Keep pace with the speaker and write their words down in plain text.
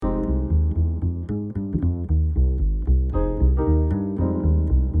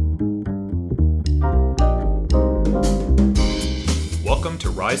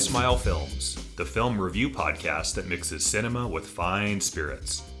Rise Smile Films, the film review podcast that mixes cinema with fine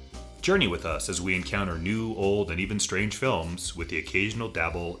spirits. Journey with us as we encounter new, old, and even strange films with the occasional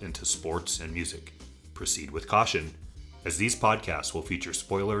dabble into sports and music. Proceed with caution, as these podcasts will feature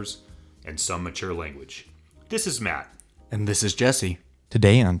spoilers and some mature language. This is Matt. And this is Jesse.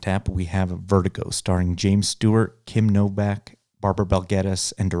 Today on tap, we have Vertigo, starring James Stewart, Kim Novak, Barbara Bel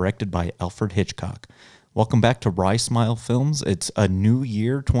Geddes, and directed by Alfred Hitchcock. Welcome back to Rise Smile Films. It's a new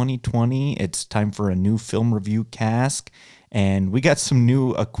year, 2020. It's time for a new film review cask, and we got some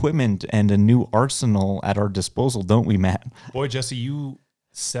new equipment and a new arsenal at our disposal, don't we, Matt? Boy, Jesse, you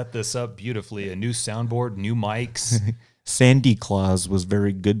set this up beautifully. A new soundboard, new mics. Sandy Claus was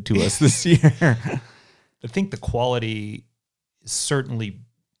very good to us this year. I think the quality is certainly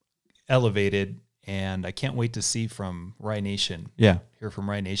elevated, and I can't wait to see from Rye Nation. Yeah. Hear from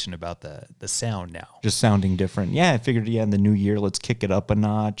Rye Nation about the sound now. Just sounding different. Yeah, I figured, in the new year, let's kick it up a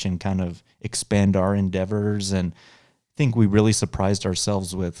notch and kind of expand our endeavors. And I think we really surprised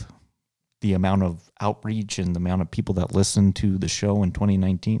ourselves with the amount of outreach and the amount of people that listened to the show in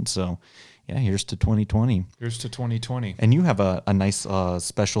 2019. So, yeah, here's to 2020. Here's to 2020. And you have a nice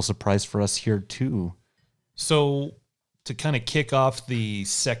special surprise for us here, too. So, to kind of kick off the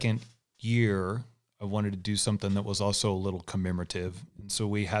second year, I wanted to do something that was also a little commemorative. And so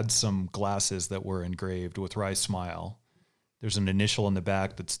we had some glasses that were engraved with Rise Smile. There's an initial in the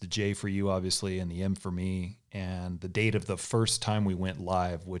back that's the J for you, obviously, and the M for me. And the date of the first time we went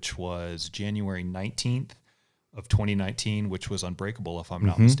live, which was January 19th of 2019, which was Unbreakable, if I'm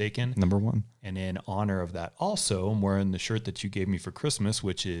not mistaken. Number one. And in honor of that, also, I'm wearing the shirt that you gave me for Christmas,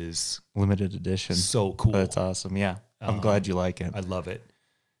 which is limited edition. So cool. That's awesome. Yeah. I'm glad you like it. I love it.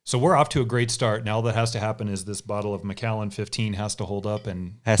 So we're off to a great start. Now all that has to happen is this bottle of Macallan 15 has to hold up,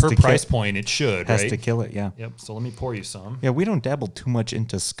 and per price point, it should, has right? to kill it, yeah. Yep. So let me pour you some. Yeah, we don't dabble too much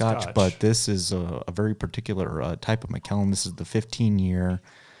into Scotch. But this is a very particular type of Macallan. This is the 15-year.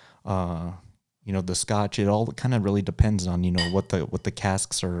 The Scotch. It all kind of really depends on what the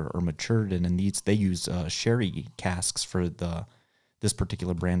casks are matured in, and they use sherry casks for this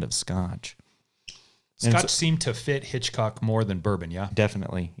particular brand of Scotch. Scotch seemed to fit Hitchcock more than bourbon, yeah?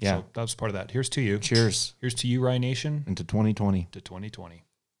 Definitely, yeah. So that was part of that. Here's to you. Cheers. Here's to you, Rye Nation. Into 2020. To 2020.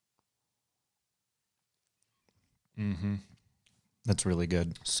 Mm-hmm. That's really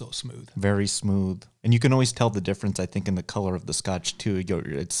good. So smooth. Very smooth. And you can always tell the difference, I think, in the color of the Scotch, too.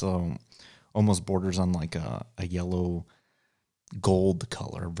 It's almost borders on like a yellow gold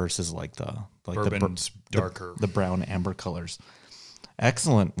color versus like bourbon's darker. The brown amber colors.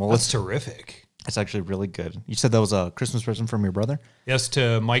 Excellent. Well, that's terrific. It's actually really good. You said that was a Christmas present from your brother? Yes,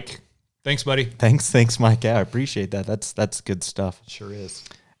 to Mike. Thanks, buddy. Thanks, Mike. Yeah, I appreciate that. That's good stuff. Sure is.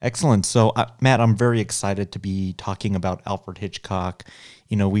 Excellent. So, Matt, I'm very excited to be talking about Alfred Hitchcock.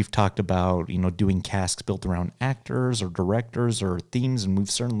 We've talked about, doing casks built around actors or directors or themes, and we've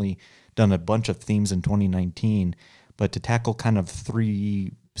certainly done a bunch of themes in 2019. But to tackle kind of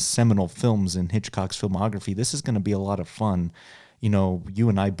three seminal films in Hitchcock's filmography, this is going to be a lot of fun. You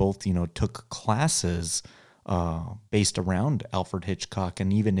and I both, took classes based around Alfred Hitchcock.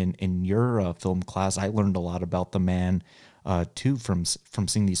 And even in your film class, I learned a lot about the man, too, from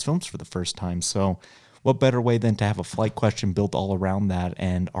seeing these films for the first time. So what better way than to have a flight question built all around that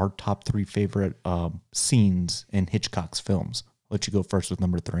and our top three favorite scenes in Hitchcock's films? Let you go first with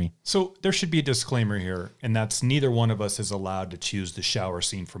number 3. So there should be a disclaimer here, and that's neither one of us is allowed to choose the shower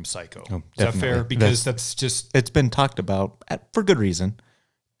scene from Psycho. Oh, is that fair? Because that's just... It's been talked about for good reason,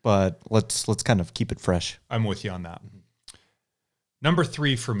 but let's kind of keep it fresh. I'm with you on that. Number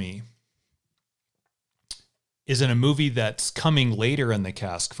 3 for me is in a movie that's coming later in the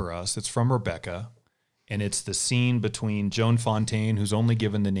cask for us. It's from Rebecca, and it's the scene between Joan Fontaine, who's only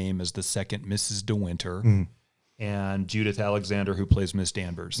given the name as the second Mrs. De Winter, and Judith Alexander, who plays Miss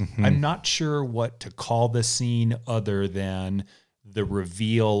Danvers. I'm not sure what to call the scene other than the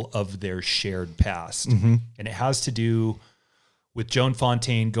reveal of their shared past. And it has to do with Joan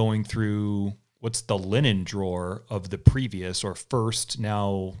Fontaine going through what's the linen drawer of the previous or first,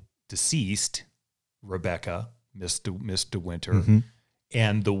 now deceased, Rebecca, Miss De Winter,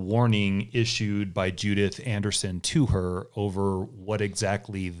 and the warning issued by Judith Anderson to her over what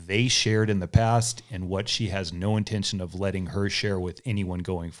exactly they shared in the past and what she has no intention of letting her share with anyone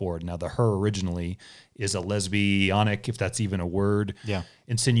going forward. Now, the her originally is a lesbianic, if that's even a word,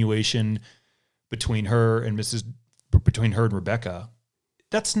 insinuation between her and Rebecca.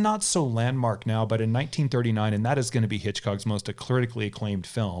 That's not so landmark now, but in 1939, and that is going to be Hitchcock's most critically acclaimed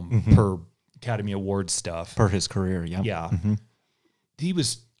film per Academy Awards stuff. Per his career, yeah. Yeah. He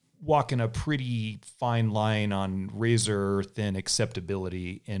was walking a pretty fine line on razor thin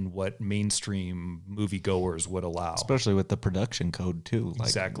acceptability in what mainstream moviegoers would allow. Especially with the production code too, like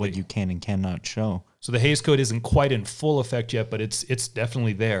Exactly. what you can and cannot show. So the Hays Code isn't quite in full effect yet, but it's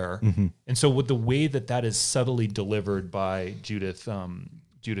definitely there. And so with the way that is subtly delivered by Judith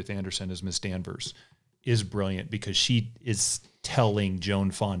Anderson as Miss Danvers is brilliant, because she is telling Joan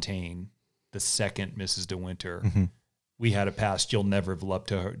Fontaine, the second Mrs. De Winter, we had a past. You'll never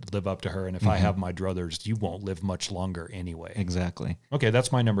live up to her. And if I have my druthers, you won't live much longer anyway. Exactly. Okay,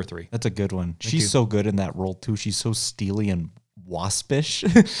 that's my number 3. That's a good one. She's so good in that role too. She's so steely and waspish.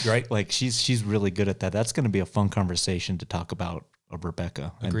 Right. Like she's really good at that. That's going to be a fun conversation to talk about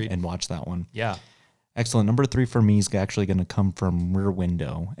Rebecca and watch that one. Yeah. Excellent. Number 3 for me is actually going to come from Rear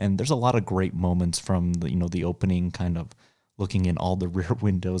Window. And there's a lot of great moments from the opening, kind of looking in all the rear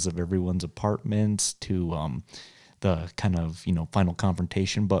windows of everyone's apartments to the kind of, final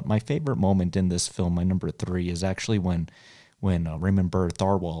confrontation. But my favorite moment in this film, my number 3, is actually when Raymond Burr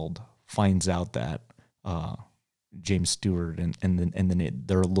Thorwald finds out that James Stewart and then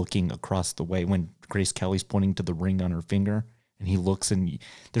they're looking across the way when Grace Kelly's pointing to the ring on her finger, and he looks, and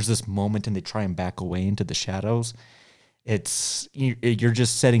there's this moment and they try and back away into the shadows. You're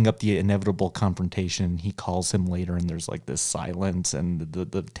just setting up the inevitable confrontation. He calls him later and there's like this silence and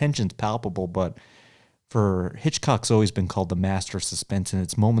the tension's palpable, but for Hitchcock's always been called the master of suspense, and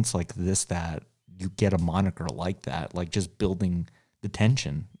it's moments like this that you get a moniker like that, like just building the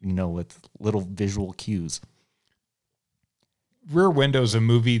tension, with little visual cues. Rear Window is a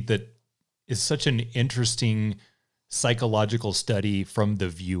movie that is such an interesting psychological study from the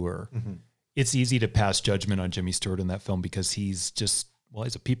viewer. It's easy to pass judgment on Jimmy Stewart in that film because he's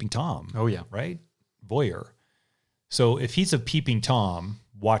a peeping Tom. Oh, yeah. Right? Voyeur. So if he's a peeping Tom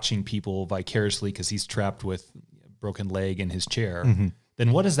watching people vicariously because he's trapped with a broken leg in his chair,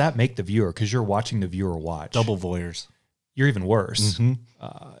 then what does that make the viewer? Because you're watching the viewer watch. Double voyeurs. You're even worse. And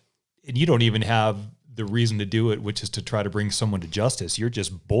you don't even have the reason to do it, which is to try to bring someone to justice. You're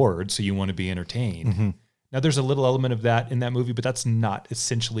just bored, so you want to be entertained. Now, there's a little element of that in that movie, but that's not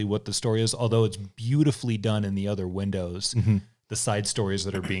essentially what the story is, although it's beautifully done in the other windows. The side stories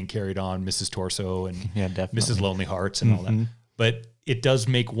that are being carried on, Mrs. Torso and Mrs. Lonely Hearts and all that. But it does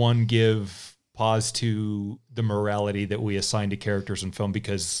make one give pause to the morality that we assign to characters in film,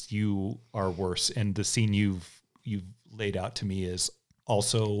 because you are worse. And the scene you've laid out to me is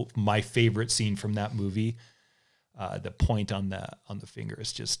also my favorite scene from that movie. The point on the finger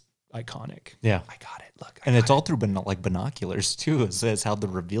is just iconic. Yeah. I got it. Look. And it's all through binoculars too. It says how the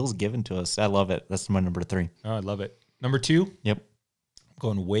reveal's given to us. I love it. That's my number 3. Oh, I love it. Number 2. Yep. I'm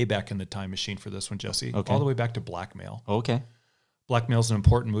going way back in the time machine for this one, Jesse. Okay. All the way back to Blackmail. Okay. Blackmail's an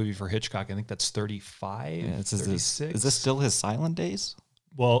important movie for Hitchcock. I think that's 35, Yeah, 36. Is this still his silent days?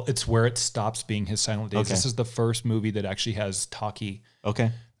 Well, it's where it stops being his silent days. Okay. This is the first movie that actually has talkie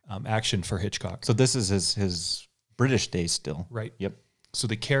action for Hitchcock. So this is his British days still. Right. Yep. So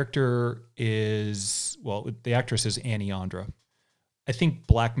the character is, the actress is Annie Andra. I think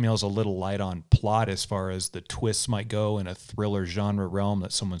Blackmail's a little light on plot as far as the twists might go in a thriller genre realm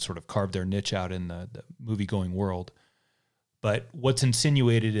that someone sort of carved their niche out in the movie-going world. But what's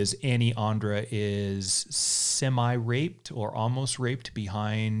insinuated is Annie Andra is semi-raped or almost raped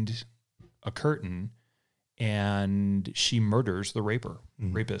behind a curtain, and she murders the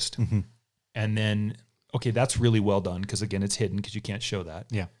rapist. And then, okay, that's really well done because, again, it's hidden because you can't show that.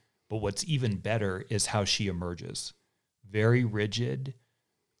 Yeah. But what's even better is how she emerges. Very rigid,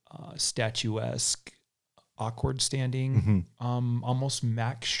 statuesque, awkward standing, almost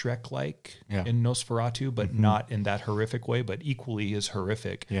Max Schreck-like in Nosferatu, but not in that horrific way, but equally as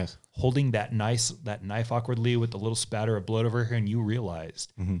horrific. Yes. Holding that knife awkwardly with a little spatter of blood over her, and you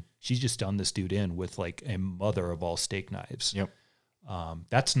realized she's just done this dude in with like a mother of all steak knives. Yep.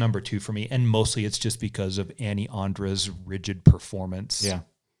 That's number 2 for me, and mostly it's just because of Annie Andra's rigid performance. Yeah.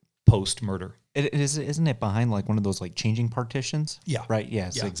 Post murder. Isn't it behind like one of those like changing partitions? Yeah. Right.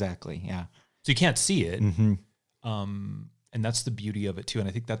 Yes, Yeah. exactly. Yeah. So you can't see it. And that's the beauty of it too. And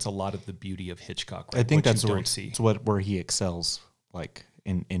I think that's a lot of the beauty of Hitchcock. Right? I think what that's you where don't see. it's where he excels, like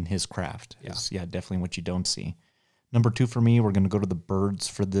in his craft. Yeah. Is, definitely what you don't see. Number 2 for me, we're going to go to The Birds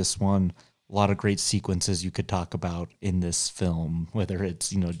for this one. A lot of great sequences you could talk about in this film, whether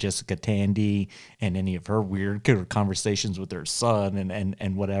it's, Jessica Tandy and any of her weird conversations with her son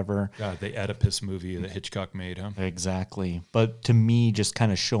and whatever. God, the Oedipus movie that Hitchcock made, huh? Exactly. But to me, just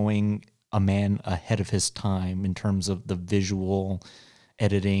kind of showing a man ahead of his time in terms of the visual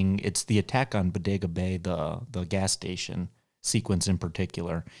editing. It's the attack on Bodega Bay, the gas station sequence in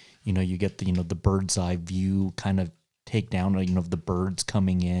particular. You get the bird's eye view kind of takedown, of the birds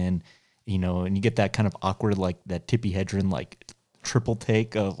coming in, and you get that kind of awkward, like that Tippi Hedren, like triple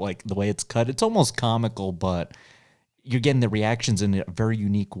take of like the way it's cut. It's almost comical, but you're getting the reactions in a very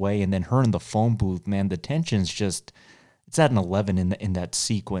unique way. And then her in the phone booth, man, the tension's just, it's at an 11 in that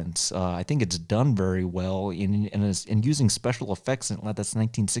sequence. I think it's done very well in using special effects. And that's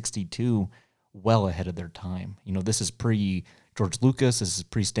 1962, well ahead of their time. This is pre George Lucas. This is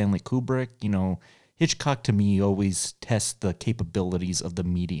pre Stanley Kubrick. Hitchcock to me always tests the capabilities of the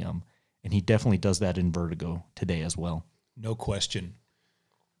medium, and he definitely does that in Vertigo today as well. No question.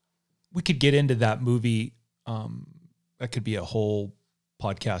 We could get into that movie. That could be a whole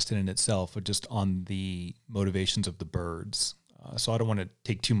podcast in itself, but just on the motivations of the birds. So I don't want to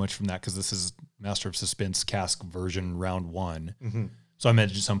take too much from that because this is Master of Suspense Cask version round 1. Mm-hmm. So I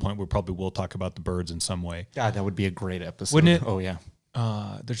imagine at some point we probably will talk about the birds in some way. God, that would be a great episode. Wouldn't it? Oh, yeah.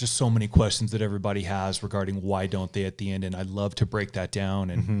 There's just so many questions that everybody has regarding why don't they at the end, and I'd love to break that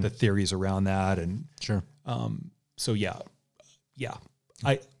down and the theories around that. And sure. So yeah.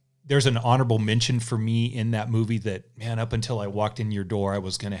 There's an honorable mention for me in that movie that, man, up until I walked in your door, I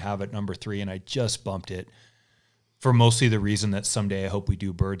was going to have at number 3, and I just bumped it for mostly the reason that someday I hope we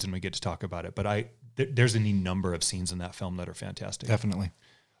do birds and we get to talk about it. But there's any number of scenes in that film that are fantastic. Definitely.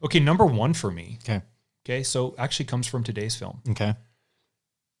 Okay, number 1 for me. Okay, so actually comes from today's film. Okay.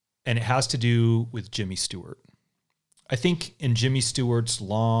 And it has to do with Jimmy Stewart. I think in Jimmy Stewart's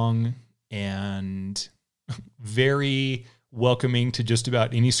long and very welcoming to just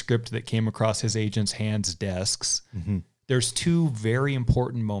about any script that came across his agent's hands desks, there's 2 very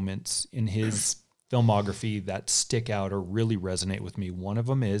important moments in his filmography that stick out or really resonate with me. One of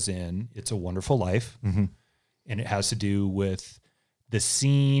them is in It's a Wonderful Life, and it has to do with the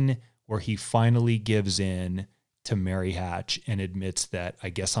scene where he finally gives in to Mary Hatch and admits that, I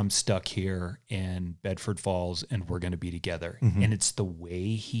guess I'm stuck here in Bedford Falls and we're going to be together. And it's the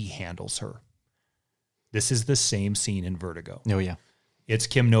way he handles her. This is the same scene in Vertigo. Oh, yeah. It's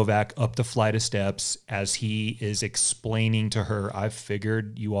Kim Novak up the flight of steps as he is explaining to her, I've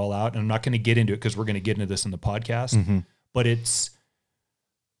figured you all out. And I'm not going to get into it because we're going to get into this in the podcast. But it's,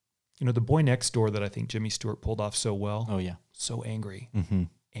 the boy next door that I think Jimmy Stewart pulled off so well. Oh, yeah. So angry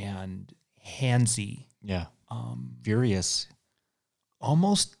and handsy. Yeah. Furious.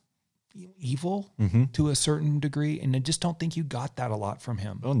 Almost evil to a certain degree. And I just don't think you got that a lot from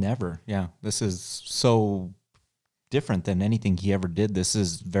him. Oh, never. Yeah. This is so different than anything he ever did. This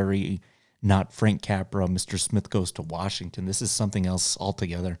is very not Frank Capra, Mr. Smith Goes to Washington. This is something else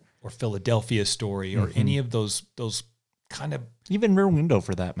altogether. Or Philadelphia Story or any of those kind of... Even Rear Window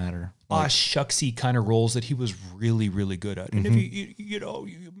for that matter. Shucksy kind of roles that he was really, really good at. And if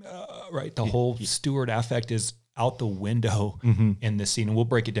right, the whole Stewart affect is out the window in this scene. And we'll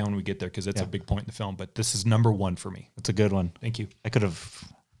break it down when we get there because it's a big point in the film. But this is number 1 for me. It's a good one. Thank you. I could have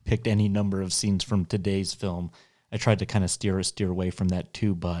picked any number of scenes from today's film. I tried to kind of steer away from that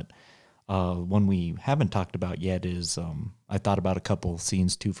too. But one we haven't talked about yet is I thought about a couple of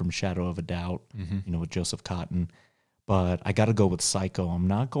scenes too from Shadow of a Doubt, with Joseph Cotten. But I got to go with Psycho. I'm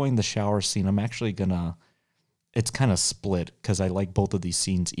not going the shower scene. I'm actually going to... It's kind of split because I like both of these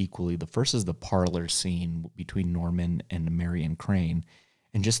scenes equally. The first is the parlor scene between Norman and Marion Crane.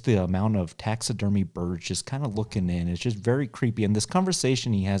 And just the amount of taxidermy birds just kind of looking in. It's just very creepy. And this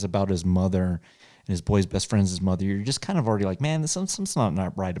conversation he has about his mother and his boy's best friend's mother, you're just kind of already like, man, something's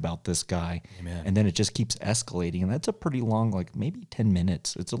not right about this guy. Amen. And then it just keeps escalating. And that's a pretty long, like maybe 10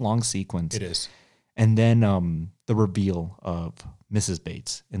 minutes. It's a long sequence. It is. And then the reveal of Mrs.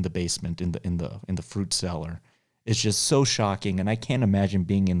 Bates in the basement in the fruit cellar. It's just so shocking, and I can't imagine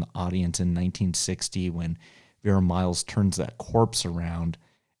being in the audience in 1960 when Vera Miles turns that corpse around,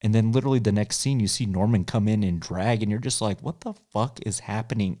 and then literally the next scene you see Norman come in drag, and you're just like, what the fuck is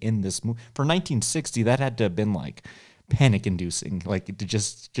happening in this movie? For 1960, that had to have been like panic-inducing, like to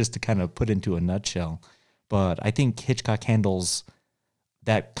just to kind of put into a nutshell. But I think Hitchcock handles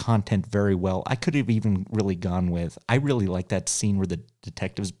that content very well. I could have even really gone with, I really like that scene where the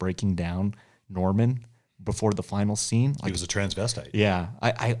detective's breaking down Norman before the final scene. He was a transvestite. Yeah,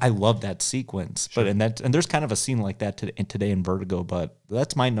 I love that sequence. Sure. But and there's kind of a scene like that today in Vertigo, but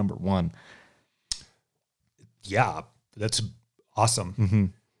that's my number 1. Yeah, that's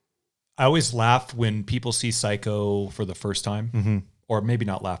awesome. I always laugh when people see Psycho for the first time, or maybe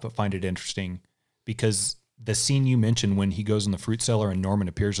not laugh, but find it interesting because the scene you mentioned when he goes in the fruit cellar and Norman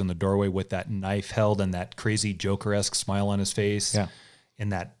appears in the doorway with that knife held and that crazy Joker-esque smile on his face,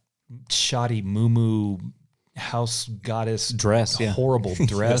 and that shoddy moo house goddess dress, horrible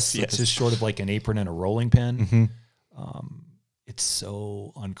dress. Yes. It's just sort of like an apron and a rolling pin. It's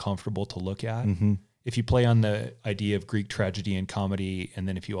so uncomfortable to look at. if you play on the idea of Greek tragedy and comedy, and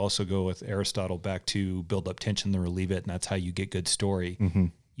then if you also go with Aristotle back to build up tension, then relieve it, and that's how you get good story.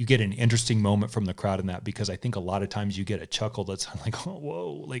 You get an interesting moment from the crowd in that, because I think a lot of times you get a chuckle that's like, oh,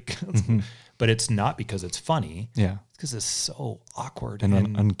 whoa, like, but it's not because it's funny. Yeah. It's because it's so awkward And,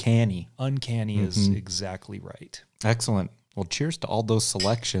 and uncanny. uncanny is exactly right. Excellent. Well, cheers to all those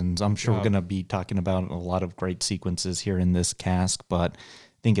selections. I'm sure we're going to be talking about a lot of great sequences here in this cask, but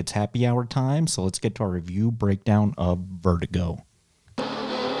I think it's happy hour time. So let's get to our review breakdown of Vertigo.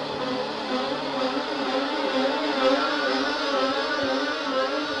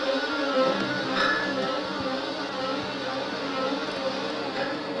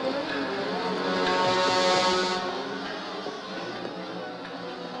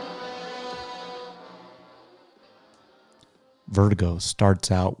 Vertigo starts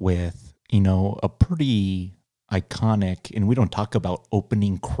out with, a pretty iconic, and we don't talk about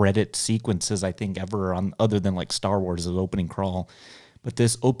opening credit sequences, I think, ever on other than like Star Wars' opening crawl. But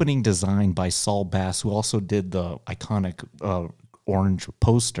this opening design by Saul Bass, who also did the iconic orange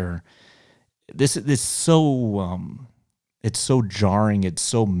poster, this is so it's so jarring, it's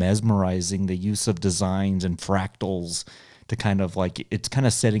so mesmerizing, the use of designs and fractals to kind of like, it's kind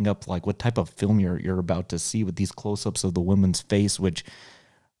of setting up like what type of film you're about to see with these close-ups of the woman's face, which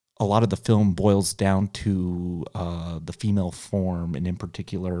a lot of the film boils down to the female form, and in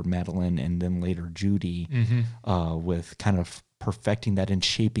particular Madeline and then later Judy, with kind of perfecting that and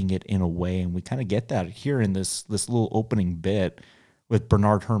shaping it in a way. And we kind of get that here in this little opening bit with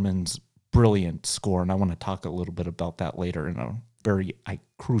Bernard Herrmann's brilliant score. And I want to talk a little bit about that later in a very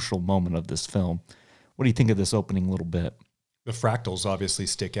crucial moment of this film. What do you think of this opening little bit? The fractals obviously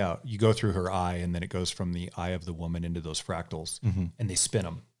stick out. You go through her eye, and then it goes from the eye of the woman into those fractals, and they spin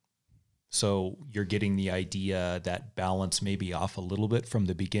them. So you're getting the idea that balance may be off a little bit from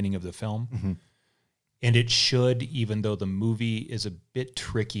the beginning of the film. And it should, even though the movie is a bit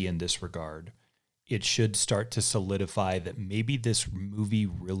tricky in this regard, it should start to solidify that maybe this movie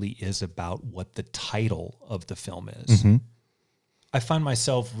really is about what the title of the film is. I find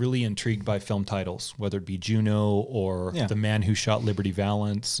myself really intrigued by film titles, whether it be Juno or The Man Who Shot Liberty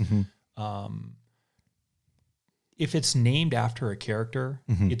Valance. If it's named after a character,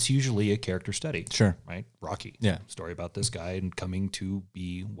 it's usually a character study. Sure. Right? Rocky. Yeah. Story about this guy and coming to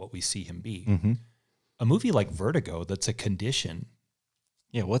be what we see him be. A movie like Vertigo, that's a condition.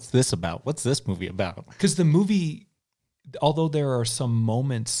 Yeah, what's this about? What's this movie about? Because the movie, although there are some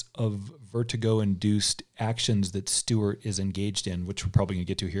moments of vertigo-induced actions that Stewart is engaged in, which we're probably going to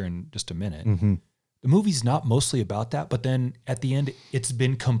get to here in just a minute, the movie's not mostly about that, but then at the end, it's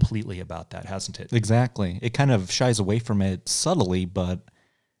been completely about that, hasn't it? Exactly. It kind of shies away from it subtly, but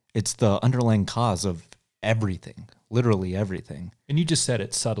it's the underlying cause of everything, literally everything. And you just said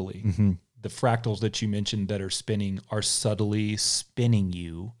it subtly. The fractals that you mentioned that are spinning are subtly spinning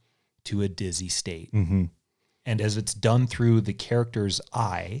you to a dizzy state. And as it's done through the character's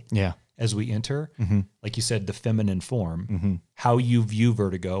eye, as we enter, like you said, the feminine form, how you view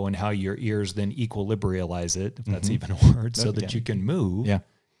vertigo and how your ears then equilibrialize it, if that's even a word, so that you can move.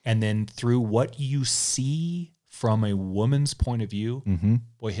 And then through what you see from a woman's point of view,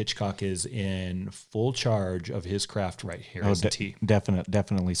 boy, Hitchcock is in full charge of his craft right here.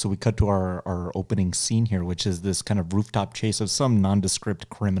 Definitely. So we cut to our opening scene here, which is this kind of rooftop chase of some nondescript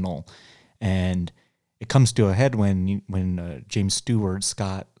criminal. And it comes to a head when James Stewart,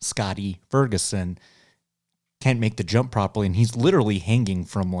 Scotty Ferguson, can't make the jump properly, and he's literally hanging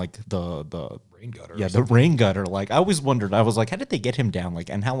from like the rain gutter. Yeah, the rain gutter. Like I always wondered, I was like, how did they get him down? Like,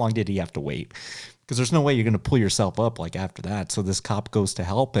 and how long did he have to wait? Because there's no way you're going to pull yourself up like after that. So this cop goes to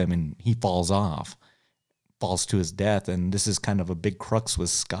help him, and he falls to his death. And this is kind of a big crux with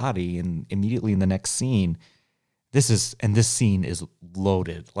Scotty. And immediately in the next scene, this scene is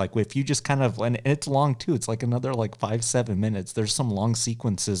loaded. Like if you just kind of, and it's long too. It's like another like 5-7 minutes. There's some long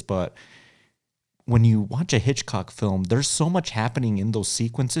sequences, but when you watch a Hitchcock film, there's so much happening in those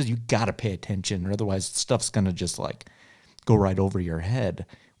sequences. You got to pay attention, or otherwise stuff's going to just like go right over your head.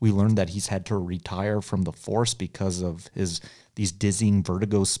 We learned that he's had to retire from the force because of these dizzying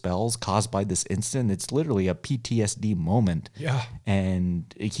vertigo spells caused by this incident. It's literally a PTSD moment. Yeah.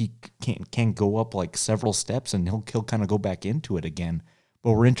 And he can't go up like several steps, and he'll kind of go back into it again.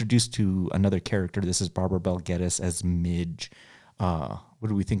 But we're introduced to another character. This is Barbara Bel Geddes as Midge. What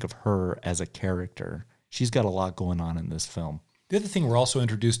do we think of her as a character? She's got a lot going on in this film. The other thing we're also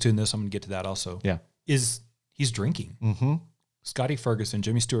introduced to in this, I'm going to get to that also, is he's drinking. Scotty Ferguson,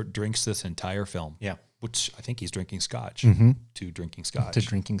 Jimmy Stewart drinks this entire film. Yeah. Which I think he's drinking scotch to drinking scotch. To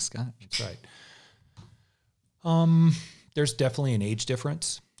drinking scotch. That's right. There's definitely an age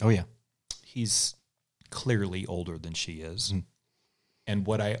difference. Oh, yeah. He's clearly older than she is. And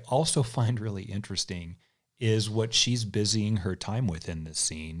what I also find really interesting is what she's busying her time with in this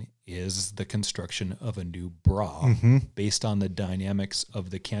scene is the construction of a new bra based on the dynamics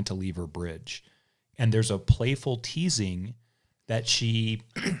of the cantilever bridge. And there's a playful teasing that she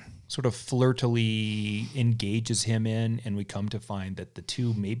sort of flirtily engages him in, and we come to find that the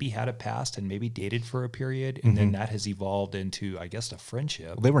two maybe had a past and maybe dated for a period, and then that has evolved into, I guess, a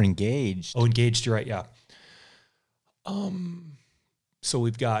friendship. Well, they were engaged. Oh, engaged, you're right, yeah. So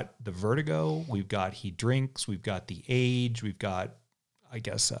we've got the vertigo, we've got he drinks, we've got the age, we've got, I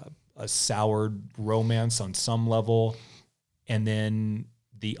guess, a soured romance on some level, and then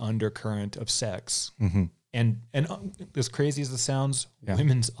the undercurrent of sex. And as crazy as it sounds,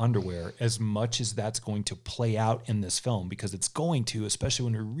 women's underwear, as much as that's going to play out in this film, because it's going to, especially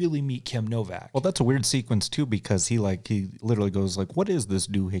when we really meet Kim Novak. Well, that's a weird sequence too, because he literally goes like, "What is this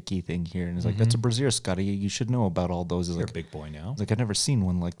doohickey thing here?" And he's like, "That's a brassiere, Scotty. You should know about all those." He's You're like, a big boy now. he's like, "I've never seen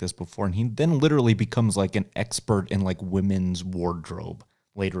one like this before." And he then literally becomes like an expert in like women's wardrobe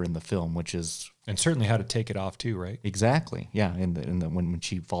later in the film, which is And certainly how to take it off too, right? exactly, yeah. In the when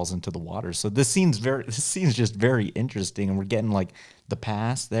she falls into the water. So this scene's just very interesting, and we're getting like the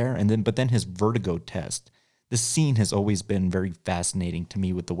past there, but then his vertigo test. This scene has always been very fascinating to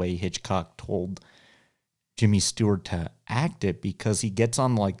me with the way Hitchcock told Jimmy Stewart to act it, because he gets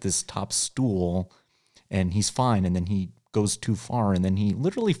on like this top stool and he's fine, and then he goes too far, and then he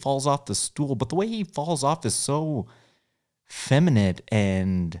literally falls off the stool. But the way he falls off is so feminine,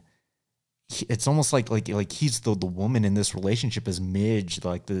 and it's almost like he's the woman in this relationship is Midge,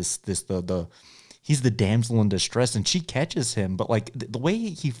 like he's the damsel in distress, and she catches him, but like the way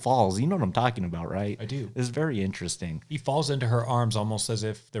he falls, you know what I'm talking about, right? I do. It's very interesting. He falls into her arms almost as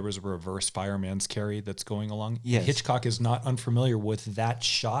if there was a reverse fireman's carry that's going along. Yes. Hitchcock is not unfamiliar with that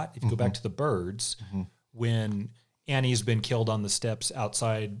shot. If you go back to The Birds, when Annie's been killed on the steps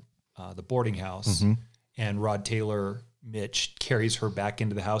outside the boarding house, and Rod Taylor, Mitch, carries her back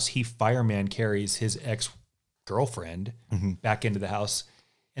into the house. He fireman carries his ex-girlfriend back into the house.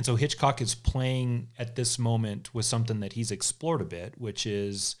 And so Hitchcock is playing at this moment with something that he's explored a bit, which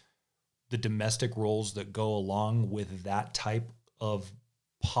is the domestic roles that go along with that type of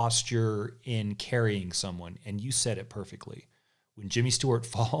posture in carrying someone. And you said it perfectly. When Jimmy Stewart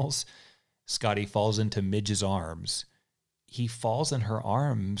falls, Scotty falls into Midge's arms. He falls in her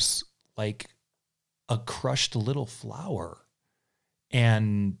arms like a crushed little flower.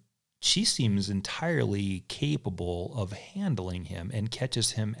 And she seems entirely capable of handling him and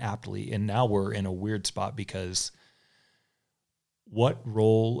catches him aptly. And now we're in a weird spot, because what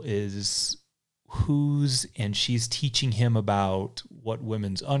role is whose? And she's teaching him about what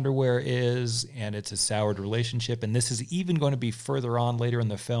women's underwear is, and it's a soured relationship. And this is even going to be further on later in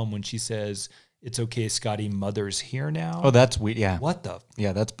the film when she says, "It's okay, Scotty, Mother's here now." Oh, that's weird. Yeah. What the?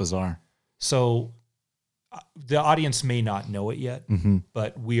 Yeah, that's bizarre. So the audience may not know it yet,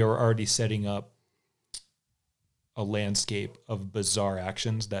 but we are already setting up a landscape of bizarre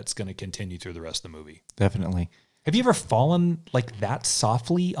actions that's going to continue through the rest of the movie. Definitely. Have you ever fallen like that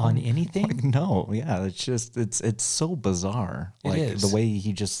softly on anything? No, yeah, it's just it's so bizarre. It Like is. the way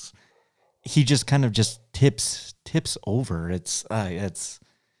he just kind of just tips over. It's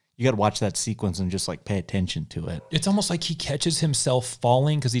you got to watch that sequence and just like pay attention to it. It's almost like he catches himself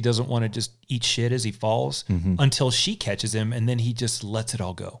falling because he doesn't want to just eat shit as he falls until she catches him, and then he just lets it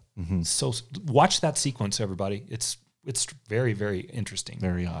all go. So watch that sequence, everybody. It's very, very interesting.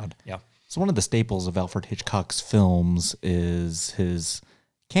 Very odd. Yeah. So one of the staples of Alfred Hitchcock's films is his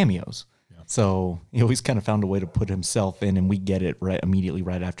cameos. Yeah. So he always kind of found a way to put himself in, and we get it immediately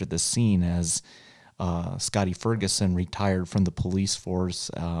right after this scene as Scotty Ferguson, retired from the police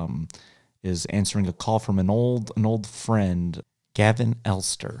force, is answering a call from an old friend, Gavin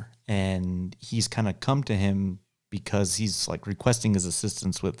Elster, and he's kind of come to him because he's like requesting his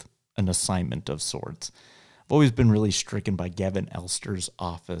assistance with an assignment of sorts. I've always been really stricken by Gavin Elster's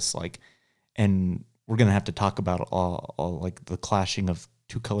office, and we're gonna have to talk about all like the clashing of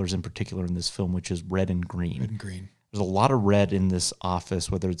two colors in particular in this film, which is red and green. Red and green. There's a lot of red in this office,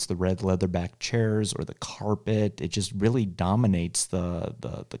 whether it's the red leatherback chairs or the carpet. It just really dominates the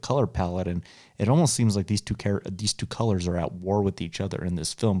color palette, and it almost seems like these two colors are at war with each other in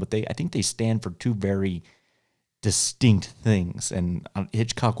this film. But I think they stand for two very distinct things, and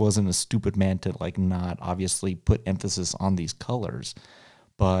Hitchcock wasn't a stupid man to like not obviously put emphasis on these colors.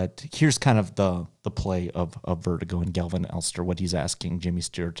 But here's kind of the play of Vertigo and Gavin Elster, what he's asking Jimmy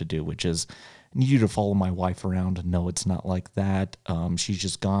Stewart to do, which is, I need you to follow my wife around. No, it's not like that. She's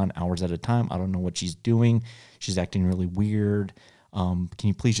just gone hours at a time. I don't know what she's doing. She's acting really weird. Can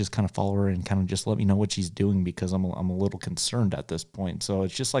you please just kind of follow her and kind of just let me know what she's doing, because I'm a little concerned at this point. So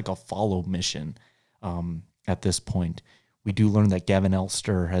it's just like a follow mission at this point. We do learn that Gavin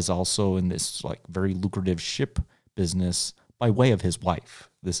Elster has also in this like very lucrative ship business by way of his wife.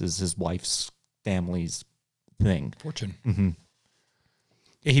 This is his wife's family's thing. Fortune. Mm-hmm.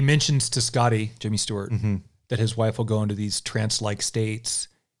 Yeah, he mentions to Scotty, Jimmy Stewart, Mm-hmm. that his wife will go into these trance-like states.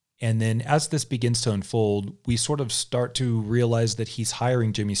 And then as this begins to unfold, we sort of start to realize that he's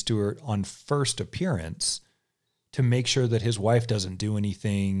hiring Jimmy Stewart on first appearance to make sure that his wife doesn't do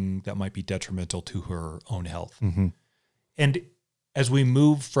anything that might be detrimental to her own health. Mm-hmm. And as we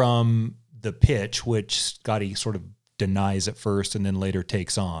move from the pitch, which Scotty sort of denies at first and then later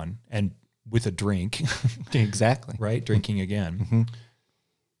takes on, and with a drink, Exactly. right? Drinking again. Mm-hmm.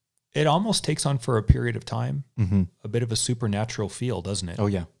 It almost takes on for a period of time Mm-hmm. a bit of a supernatural feel, doesn't it? Oh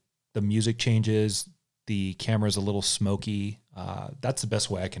yeah. The music changes, the camera's a little smoky. That's the best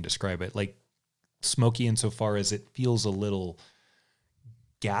way I can describe it. Like smoky insofar as it feels a little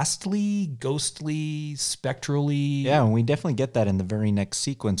ghastly, ghostly, spectrally. Yeah, and we definitely get that in the very next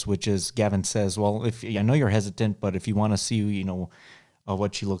sequence, which is Gavin says, "Well, if I know you're hesitant, but if you want to see,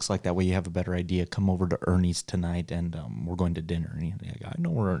 what she looks like, that way you have a better idea. Come over to Ernie's tonight, and we're going to dinner." And he's like, "I know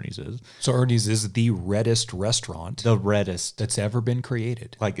where Ernie's is. So Ernie's is the reddest restaurant The reddest. that's ever been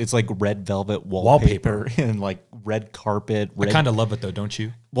created. Like it's like red velvet wallpaper and like red carpet. I kind of love it though, don't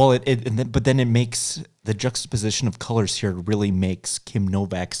you? Well, but then it makes the juxtaposition of colors here really makes Kim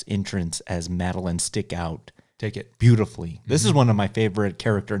Novak's entrance as Madeline stick out Take it. beautifully. This is one of my favorite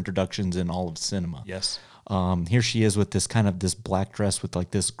character introductions in all of cinema. Yes. Here she is with this black dress with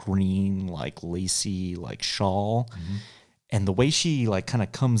like this green, like lacy, like shawl. Mm-hmm. And the way she like kind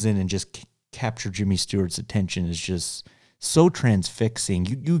of comes in and just captured Jimmy Stewart's attention is just so transfixing.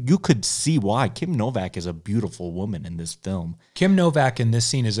 You could see why. Kim Novak is a beautiful woman in this film. Kim Novak in this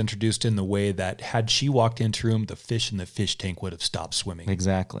scene is introduced in the way that had she walked into the room, the fish in the fish tank would have stopped swimming.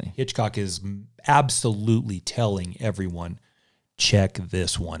 Exactly. Hitchcock is absolutely telling everyone, check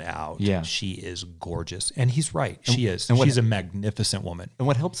this one out. Yeah. She is gorgeous. And he's right. She is. and what- She's a magnificent woman. And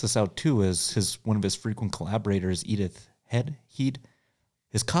what helps us out too is one of his frequent collaborators, Edith Head,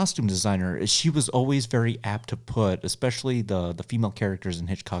 his costume designer. She was always very apt to put, especially the female characters in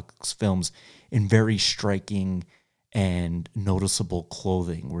Hitchcock's films, in very striking and noticeable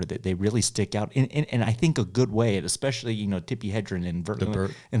clothing where they really stick out. And I think a good way, especially, Tippi Hedren and the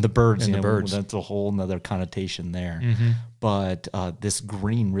birds. And the birds. That's a whole nother connotation there. Mm-hmm. But this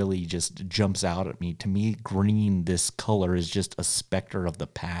green really just jumps out at me. To me, green, this color is just a specter of the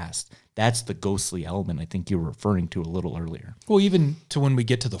past. That's the ghostly element I think you were referring to a little earlier. Well, even to when we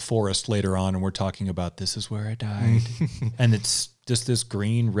get to the forest later on and we're talking about this is where I died. And it's just this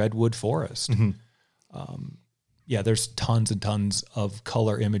green redwood forest. Mm-hmm. Yeah, there's tons and tons of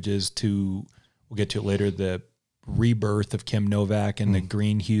color images we'll get to it later, the rebirth of Kim Novak and the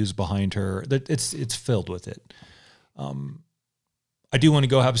green hues behind her. It's filled with it. I do want to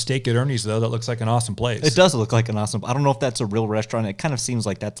go have a steak at Ernie's, though. That looks like an awesome place. It does look like an awesome. I don't know if that's a real restaurant. It kind of seems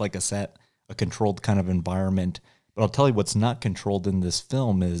like that's like a controlled kind of environment. But I'll tell you what's not controlled in this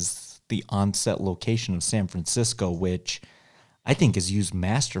film is the on-set location of San Francisco, which I think is used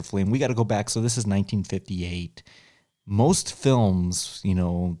masterfully. And we got to go back. So this is 1958. Most films,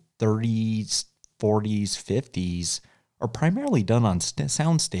 30s, 40s, 50s, are primarily done on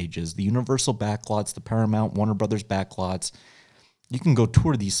sound stages. The Universal backlots, the Paramount, Warner Brothers backlots. You can go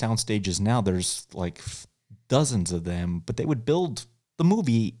tour these sound stages now. There's like dozens of them, but they would build the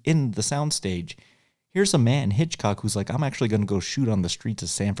movie in the soundstage. Here's a man, Hitchcock, who's like, I'm actually going to go shoot on the streets of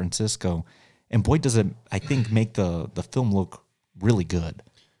San Francisco. And boy, does it, I think, make the film look really good.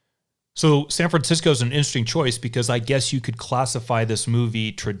 So San Francisco is an interesting choice because I guess you could classify this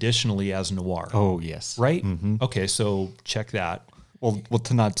movie traditionally as noir. Oh, yes. Right? Mm-hmm. Okay, so check that. Well,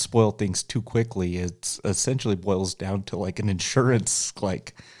 to not spoil things too quickly, it essentially boils down to like an insurance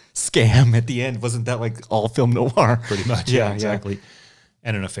like scam at the end. Wasn't that like all film noir? Pretty much. Yeah, exactly.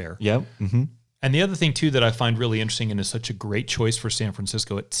 And an affair. Yep. Mm-hmm. And the other thing, too, that I find really interesting and is such a great choice for San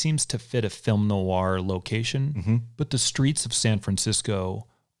Francisco, it seems to fit a film noir location, but the streets of San Francisco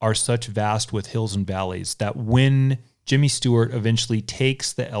are such vast with hills and valleys that when Jimmy Stewart eventually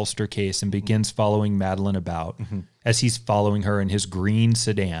takes the Elster case and begins following Madeline about, as he's following her in his green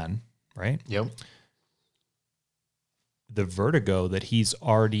sedan, right? Yep. The vertigo that he's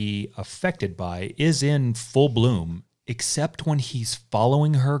already affected by is in full bloom except when he's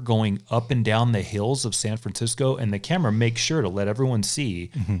following her going up and down the hills of San Francisco, and the camera makes sure to let everyone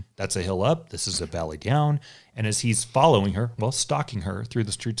see that's a hill up, this is a valley down. And as he's following her, stalking her through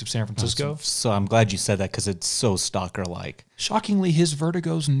the streets of San Francisco. So I'm glad you said that because it's so stalker-like. Shockingly, his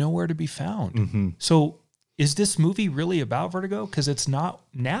vertigo's nowhere to be found. So is this movie really about vertigo? Because it's not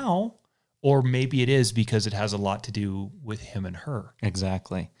now, or maybe it is because it has a lot to do with him and her.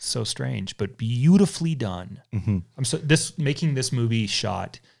 Exactly. So strange, but beautifully done. Making this movie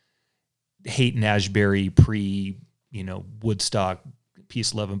shot Hayden Ashbury pre, Woodstock,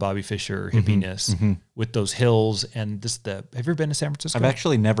 Peace, Love, and Bobby Fischer hippiness with those hills and have you ever been to San Francisco? I've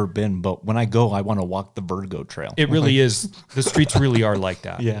actually never been, but when I go, I want to walk the Vertigo Trail. It really is. The streets really are like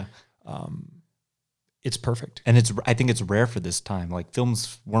that. Yeah. It's perfect. And I think it's rare for this time. Like,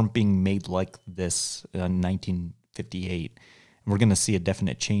 films weren't being made like this in 1958. And we're going to see a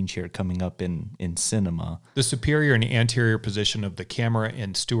definite change here coming up in cinema. The superior and anterior position of the camera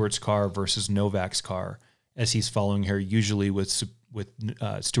in Stewart's car versus Novak's car as he's following her, usually with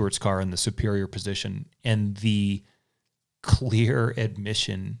Stewart's car in the superior position, and the clear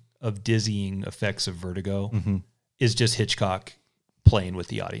admission of dizzying effects of vertigo is just Hitchcock playing with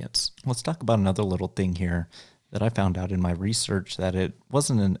the audience. Let's talk about another little thing here that I found out in my research, that it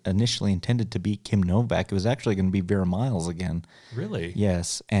wasn't initially intended to be Kim Novak. It was actually going to be Vera Miles again. Really?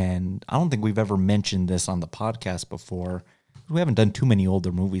 Yes. And I don't think we've ever mentioned this on the podcast before. We haven't done too many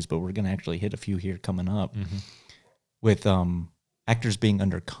older movies, but we're going to actually hit a few here coming up with actors being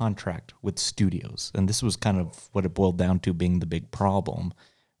under contract with studios. And this was kind of what it boiled down to being the big problem,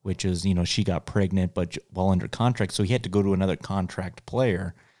 which is, she got pregnant, but while under contract, so he had to go to another contract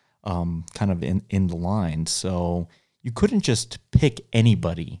player kind of in the line. So you couldn't just pick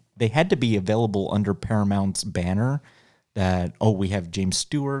anybody. They had to be available under Paramount's banner that, we have James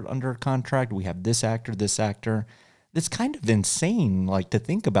Stewart under contract, we have this actor. It's kind of insane, to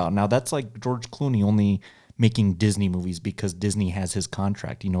think about. Now, that's like George Clooney only making Disney movies because Disney has his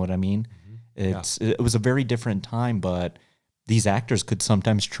contract. You know what I mean? It was a very different time, but these actors could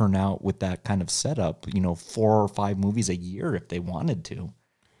sometimes churn out with that kind of setup, 4 or 5 movies a year if they wanted to.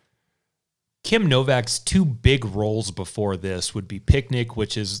 Kim Novak's 2 big roles before this would be Picnic,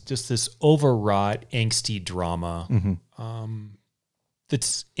 which is just this overwrought, angsty drama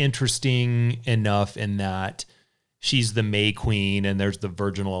that's interesting enough in that she's the May Queen and there's the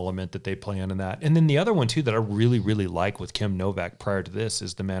virginal element that they play on in that. And then the other one, too, that I really, really like with Kim Novak prior to this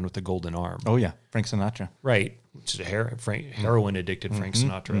is The Man with the Golden Arm. Oh, yeah. Frank Sinatra. Right. Which is a heroin-addicted Frank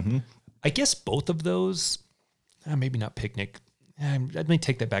Sinatra. I guess both of those, maybe not Picnic. Let me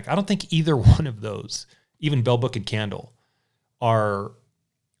take that back. I don't think either one of those, even Bell, Book, and Candle, are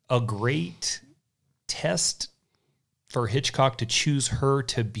a great test for Hitchcock to choose her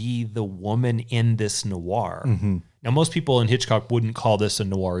to be the woman in this noir. Now, most people in Hitchcock wouldn't call this a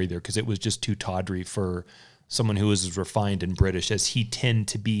noir either because it was just too tawdry for someone who is as refined and British as he tend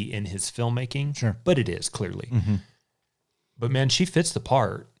to be in his filmmaking. Sure. But it is, clearly. But, man, she fits the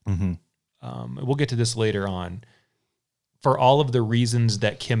part. We'll get to this later on. For all of the reasons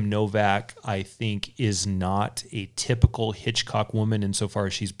that Kim Novak, I think, is not a typical Hitchcock woman insofar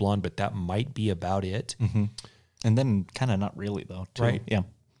as she's blonde, but that might be about it. And then kind of not really, though, too. Right. Yeah.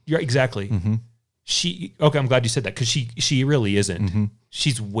 Yeah, exactly. I'm glad you said that because she really isn't.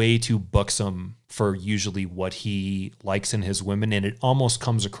 She's way too buxom for usually what he likes in his women, and it almost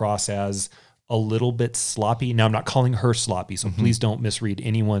comes across as a little bit sloppy. Now, I'm not calling her sloppy, so please don't misread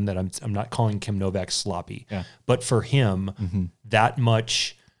anyone that I'm not calling Kim Novak sloppy. Yeah. But for him, that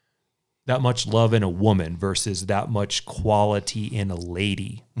much love in a woman versus that much quality in a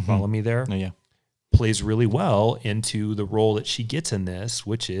lady. Follow me there? Oh, yeah. Plays really well into the role that she gets in this,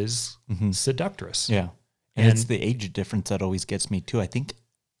 which is seductress. Yeah. And it's the age difference that always gets me too. I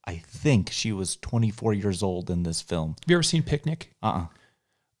think she was 24 years old in this film. Have you ever seen Picnic? Uh-uh.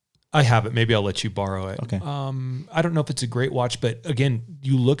 I haven't. Maybe I'll let you borrow it. Okay. I don't know if it's a great watch, but again,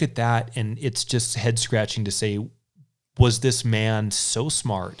 you look at that and it's just head scratching to say, was this man so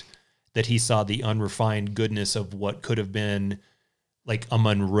smart that he saw the unrefined goodness of what could have been like a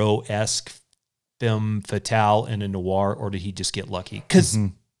Monroe-esque femme fatale in a noir, or did he just get lucky? Because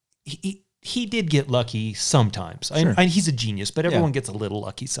he did get lucky sometimes. Sure. He's a genius, but everyone gets a little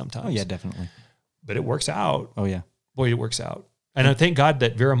lucky sometimes. Oh, yeah, definitely. But it works out. Oh, yeah. Boy, it works out. And I thank God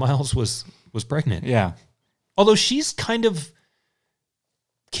that Vera Miles was pregnant. Yeah. Although she's kind of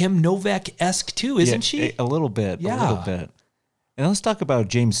Kim Novak-esque too, isn't she? A little bit. Yeah. A little bit. And let's talk about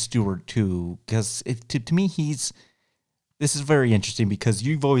James Stewart too, because to me, this is very interesting because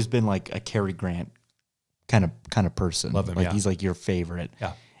you've always been like a Cary Grant kind of person. Love him, Like yeah. he's like your favorite.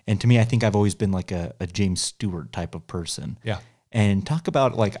 Yeah. And to me, I think I've always been like a James Stewart type of person. Yeah. And talk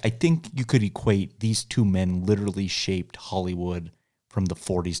about, like, I think you could equate these two men literally shaped Hollywood from the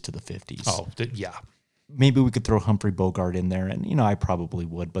 40s to the 50s. Oh, yeah. Maybe we could throw Humphrey Bogart in there, and I probably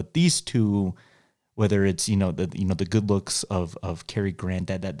would. But these two, whether it's the good looks of Cary Grant,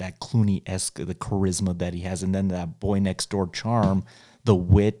 that Clooney-esque, the charisma that he has, and then that boy next door charm, the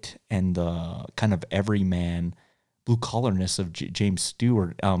wit and the kind of everyman blue collarness of James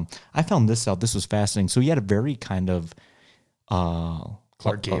Stewart. I found this out. This was fascinating. So he had a very kind of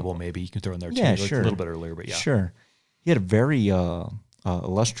Clark Gable, maybe you can throw in there too. Yeah, Like sure. A little bit earlier, but yeah. Sure. He had a very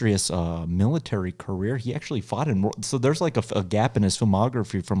illustrious military career. He actually fought in. So there's like a gap in his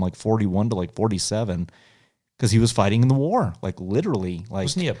filmography from like 41 to like 47 because he was fighting in the war, like literally. Like,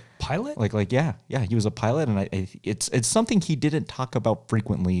 wasn't he a pilot? Yeah, he was a pilot, and it's something he didn't talk about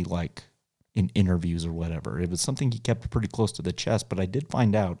frequently, like in interviews or whatever. It was something he kept pretty close to the chest. But I did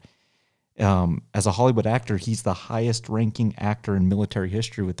find out, as a Hollywood actor, he's the highest ranking actor in military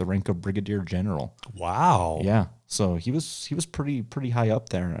history with the rank of brigadier general. Wow. Yeah. So he was pretty high up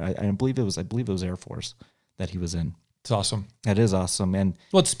there. I believe it was Air Force that he was in. It's awesome. That is awesome. And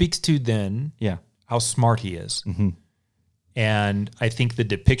well, it speaks to then how smart he is. Mm-hmm. And I think the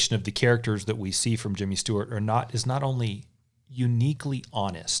depiction of the characters that we see from Jimmy Stewart is not only uniquely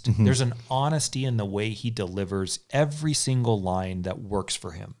honest. Mm-hmm. There's an honesty in the way he delivers every single line that works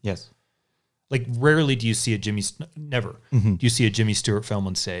for him. Yes. Like rarely do you see never Mm-hmm. do you see a Jimmy Stewart film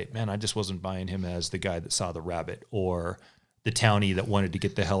and say, man, I just wasn't buying him as the guy that saw the rabbit or the townie that wanted to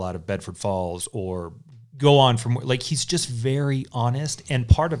get the hell out of Bedford Falls or go on from, like, he's just very honest. And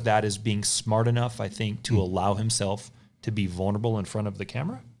part of that is being smart enough, I think, to allow himself to be vulnerable in front of the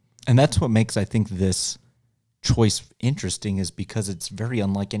camera. And that's what makes, I think, this choice interesting, is because it's very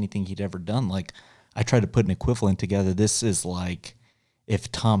unlike anything he'd ever done. Like, I tried to put an equivalent together. This is like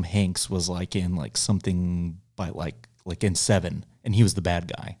if Tom Hanks was like in like something by like in Seven and he was the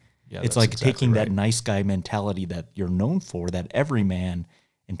bad guy. Yeah, it's that's like exactly taking right. that nice guy mentality that you're known for, that everyman,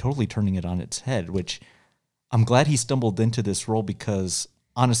 and totally turning it on its head, which I'm glad he stumbled into this role, because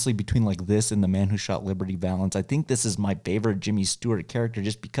honestly, between like this and The Man Who Shot Liberty Valance, I think this is my favorite Jimmy Stewart character,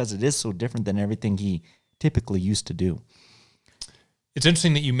 just because it is so different than everything he typically used to do. It's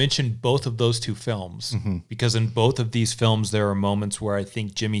interesting that you mentioned both of those two films, because in both of these films, there are moments where I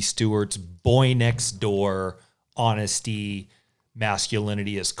think Jimmy Stewart's boy next door honesty,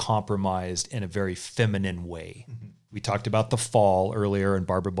 masculinity is compromised in a very feminine way. We talked about The Fall earlier, and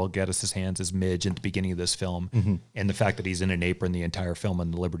Barbara Ball Geddes' hands as Midge at the beginning of this film, and the fact that he's in an apron the entire film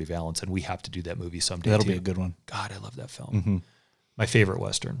in the Liberty Valance, and we have to do that movie someday. That'll too. be a good one. God, I love that film. My favorite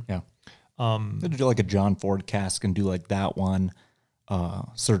Western. Yeah. They do like a John Ford cast and do like that one,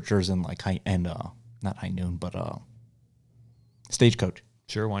 Searchers, and like not High Noon, but Stagecoach.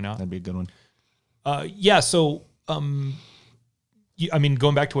 Sure, why not? That'd be a good one. So, I mean,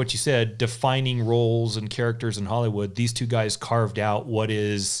 going back to what you said, defining roles and characters in Hollywood, these two guys carved out what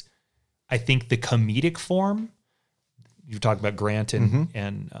is, I think, the comedic form. You talked about Grant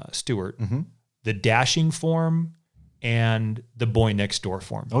and Stewart, the dashing form, and the boy next door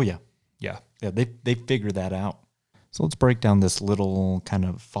form. Oh yeah. Yeah. Yeah, they figured that out. So let's break down this little kind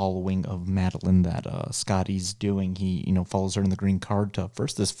of following of Madeline that Scotty's doing. He, follows her in the green card to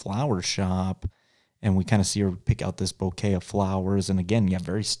first this flower shop, and we kind of see her pick out this bouquet of flowers. And again,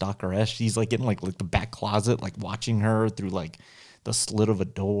 very stalker-esque. She's like in like the back closet, like watching her through like the slit of a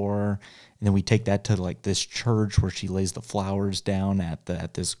door. And then we take that to like this church where she lays the flowers down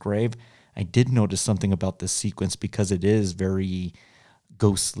at this grave. I did notice something about this sequence, because it is very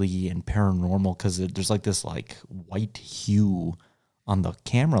ghostly and paranormal, because there's like this like white hue on the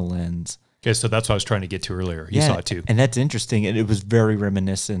camera lens. Okay, so that's what I was trying to get to earlier. You saw it too. And that's interesting. And it was very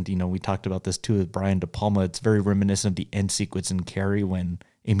reminiscent. We talked about this too with Brian De Palma. It's very reminiscent of the end sequence in Carrie when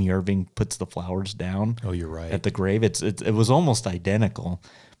Amy Irving puts the flowers down. Oh, you're right. At the grave. It was almost identical.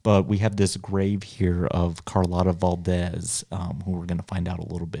 But we have this grave here of Carlotta Valdez, who we're going to find out a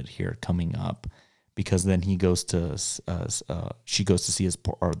little bit here coming up, because then she goes to see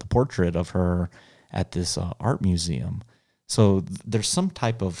the portrait of her at this art museum. So there's some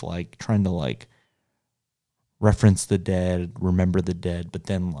type of like trying to like reference the dead, remember the dead, but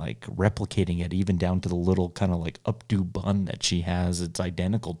then like replicating it even down to the little kind of like updo bun that she has. It's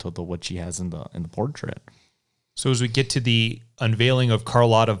identical to what she has in the portrait. So as we get to the unveiling of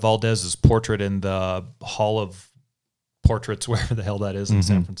Carlotta Valdez's portrait in the Hall of Portraits, wherever the hell that is in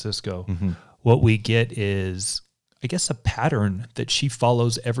San Francisco, what we get is, I guess, a pattern that she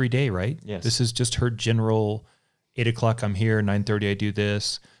follows every day, right? Yes. This is just her general 8 o'clock, I'm here, 9:30, I do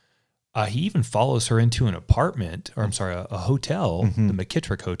this. He even follows her into an apartment, or I'm sorry, a hotel, the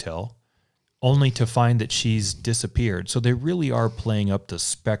McKittrick Hotel, only to find that she's disappeared. So they really are playing up the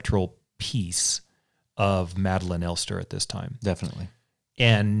spectral piece of Madeline Elster at this time. Definitely.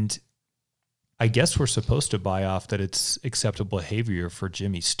 And I guess we're supposed to buy off that it's acceptable behavior for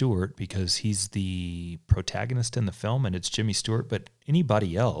Jimmy Stewart because he's the protagonist in the film and it's Jimmy Stewart, but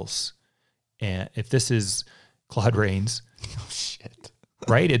anybody else, and if this is Claude Rains, Oh, shit.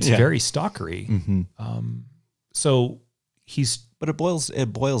 right? It's very stalkery. Mm-hmm. So he's, But it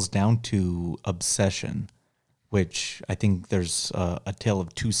boils down to obsession, which I think there's a tale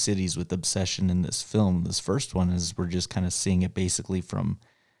of two cities with obsession in this film. This first one is we're just kind of seeing it basically from,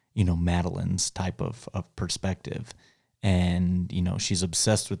 Madeline's type of perspective. And, she's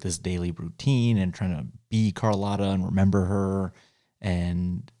obsessed with this daily routine and trying to be Carlotta and remember her.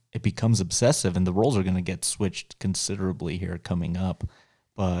 And it becomes obsessive, and the roles are going to get switched considerably here coming up.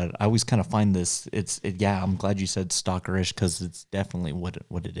 But I always kind of find this, I'm glad you said stalkerish because it's definitely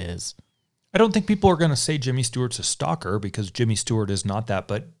what it is. I don't think people are going to say Jimmy Stewart's a stalker because Jimmy Stewart is not that,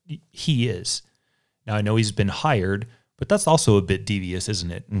 but he is. Now, I know he's been hired, but that's also a bit devious,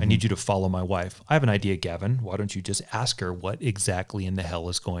 isn't it? I need you to follow my wife. I have an idea, Gavin. Why don't you just ask her what exactly in the hell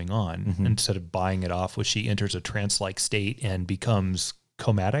is going on instead of buying it off when she enters a trance-like state and becomes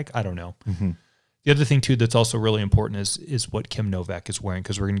comatic? I don't know. The other thing, too, that's also really important is what Kim Novak is wearing,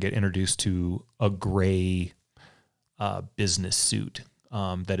 because we're going to get introduced to a gray business suit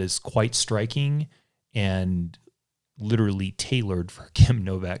that is quite striking and literally tailored for Kim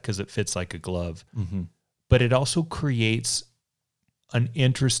Novak because it fits like a glove. But it also creates an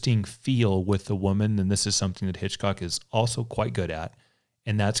interesting feel with the woman, and this is something that Hitchcock is also quite good at,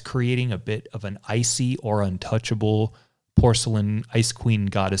 and that's creating a bit of an icy or untouchable porcelain ice queen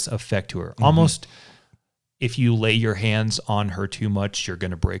goddess effect to her. Almost, if you lay your hands on her too much, you're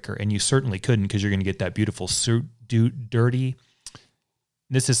going to break her, and you certainly couldn't because you're going to get that beautiful suit dirty.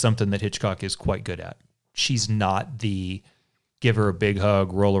 This is something that Hitchcock is quite good at. She's not the give her a big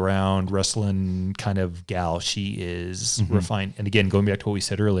hug, roll around, wrestling kind of gal. She is refined. And again, going back to what we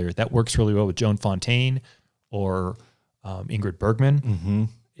said earlier, that works really well with Joan Fontaine or Ingrid Bergman.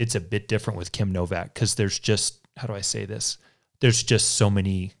 It's a bit different with Kim Novak because there's just, how do I say this? There's just so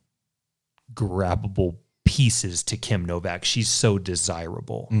many grabbable pieces to Kim Novak. She's so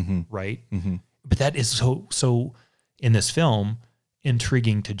desirable, right? But that is so in this film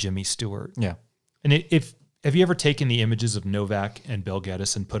intriguing to Jimmy Stewart. Yeah. And have you ever taken the images of Novak and Bel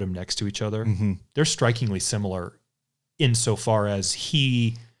Geddes and put them next to each other? They're strikingly similar insofar as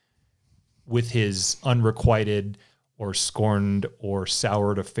he, with his unrequited or scorned or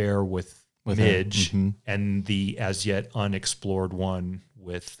soured affair with Midge, and the as yet unexplored one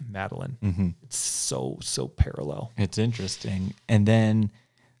with Madeline. It's so parallel. It's interesting. And then,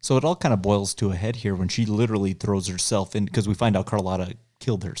 so it all kind of boils to a head here when she literally throws herself in, because we find out Carlotta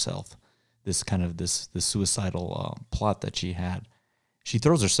killed herself. This kind of this suicidal plot that she had. She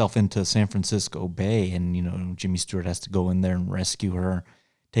throws herself into San Francisco Bay, and Jimmy Stewart has to go in there and rescue her,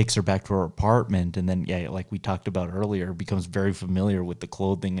 takes her back to her apartment, and then like we talked about earlier, becomes very familiar with the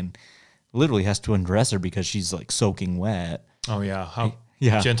clothing and literally has to undress her because she's like soaking wet. Oh yeah, how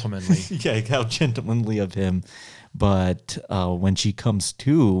gentlemanly. How gentlemanly of him. But when she comes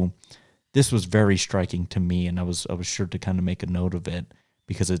to, this was very striking to me, and I was sure to kind of make a note of it,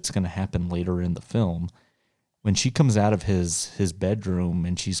 because it's going to happen later in the film. When she comes out of his bedroom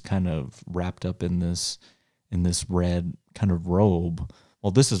and she's kind of wrapped up in this red kind of robe.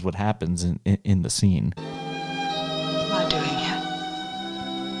 Well, this is what happens in the scene. What am I doing here?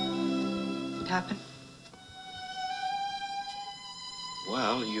 What happened?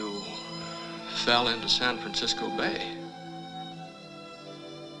 Well, you fell into San Francisco Bay.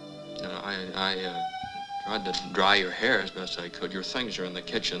 I tried to dry your hair as best I could. Your things are in the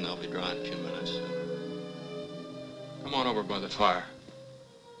kitchen. They'll be dry in a few minutes. Come on over by the fire.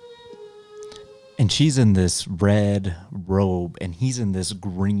 And she's in this red robe, and he's in this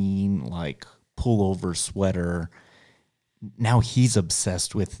green, like, pullover sweater. Now he's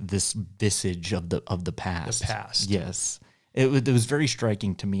obsessed with this visage of the past. The past. Yes. It was very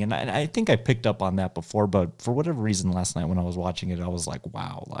striking to me, and I think I picked up on that before, but for whatever reason last night when I was watching it, I was like,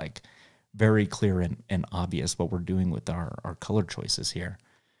 wow, like, very clear and obvious what we're doing with our color choices here.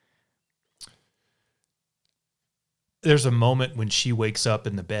 There's a moment when she wakes up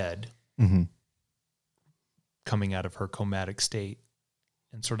in the bed, coming out of her comatic state,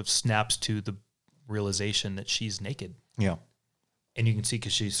 and sort of snaps to the realization that she's naked. Yeah. And you can see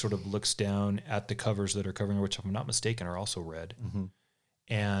because she sort of looks down at the covers that are covering her, which if I'm not mistaken are also red.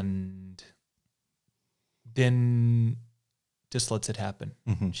 And then just lets it happen.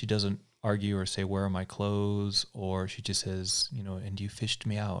 She doesn't argue or say, where are my clothes? Or she just says, and you fished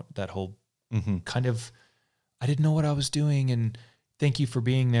me out. That whole kind of, I didn't know what I was doing. And thank you for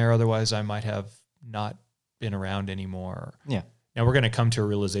being there. Otherwise I might have not been around anymore. Yeah. Now we're going to come to a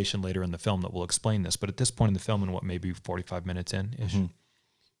realization later in the film that will explain this. But at this point in the film, and what, maybe 45 minutes in,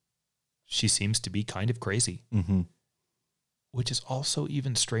 she seems to be kind of crazy, which is also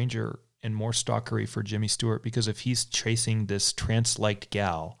even stranger and more stalkery for Jimmy Stewart, because if he's chasing this trance-like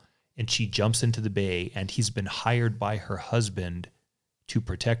gal and she jumps into the bay and he's been hired by her husband to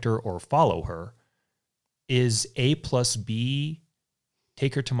protect her or follow her, is A plus B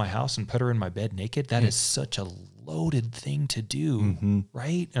take her to my house and put her in my bed naked? That is such a loaded thing to do,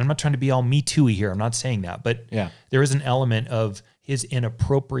 right? And I'm not trying to be all Me Too-y here. I'm not saying that, but there is an element of his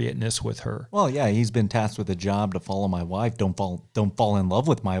inappropriateness with her. Well, yeah, he's been tasked with a job to follow my wife. Don't fall in love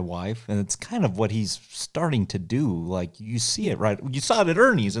with my wife, and it's kind of what he's starting to do. Like, you see it, right? You saw it at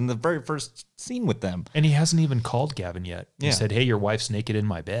Ernie's in the very first scene with them. And he hasn't even called Gavin yet. He Yeah. said, hey, your wife's naked in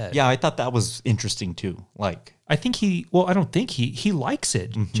my bed. Yeah, I thought that was interesting too. Like, I think I don't think he likes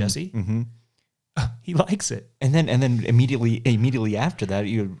it, Jesse. He likes it. and then immediately after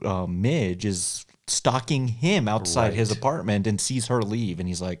that, Midge is stalking him outside his Right. apartment and sees her leave, and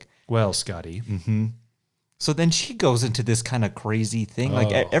he's like, Well, Scotty, so then she goes into this kind of crazy thing.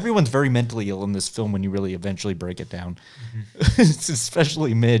 Like, everyone's very mentally ill in this film when you really eventually break it down.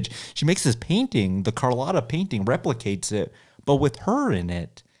 Especially Midge. She makes this painting, the Carlotta painting, replicates it, but with her in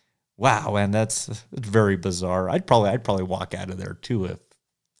it. Wow, and that's very bizarre. I'd probably walk out of there too if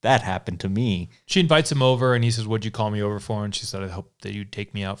that happened to me. she invites him over and he says, what'd you call me over for? And she said, I hope that you'd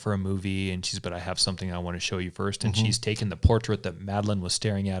take me out for a movie. And she's, but I have something I want to show you first. And she's taken the portrait that Madeline was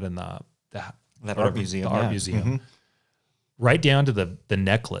staring at in the art museum, the art yeah. museum, right down to the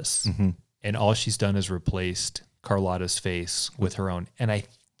necklace. And all she's done is replaced Carlotta's face with her own. And I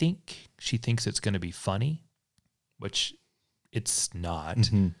think she thinks it's going to be funny, which it's not.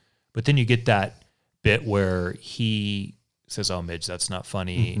 But then you get that bit where he says, oh, Midge, that's not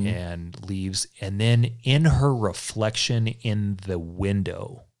funny, and leaves. And then in her reflection in the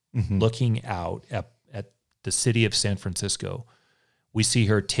window, looking out at the city of San Francisco, we see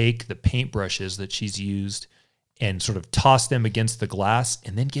her take the paintbrushes that she's used and sort of toss them against the glass,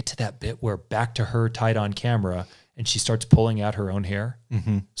 and then get to that bit where back to her tied on camera, and she starts pulling out her own hair.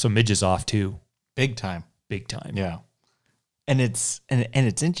 So Midge is off too. Big time. Big time. Yeah. And it's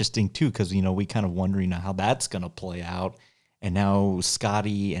interesting too, because we kind of wondering how that's gonna play out. And now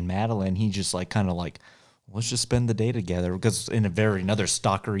Scotty and Madeline, he just let's just spend the day together, because in another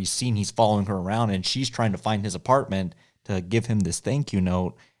stalkery scene, he's following her around and she's trying to find his apartment to give him this thank you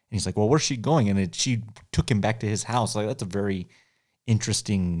note. And he's like, well, where's she going? And she took him back to his house. Like, that's a very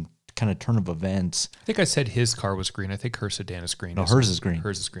interesting kind of turn of events. I think I said his car was green. I think her sedan is green. No, hers is green.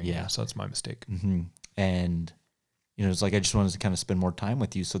 Hers is green. Yeah. Yeah. So that's my mistake. And it's like, I just wanted to kind of spend more time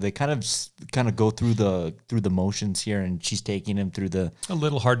with you. So they kind of go through the motions here, and she's taking him through the A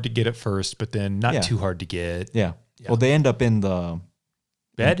little hard to get at first, but then not too hard to get. yeah. Well, they end up in the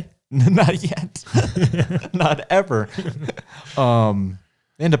Bed? not yet, not ever.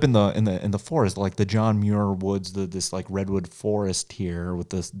 They end up in the forest, like the John Muir woods, this like redwood forest here with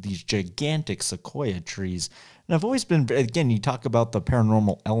these gigantic sequoia trees. And I've always been, again, you talk about the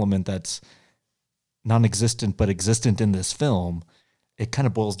paranormal element that's non-existent but existent in this film. It kind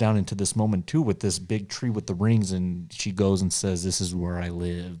of boils down into this moment too, with this big tree with the rings, and she goes and says, "This is where I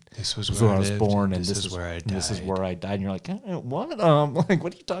lived. This was where I was lived, born, and this is where I died." This is where I died." And you're like, "What? Like,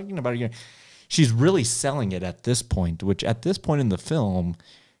 what are you talking about here?" She's really selling it at this point, which at this point in the film,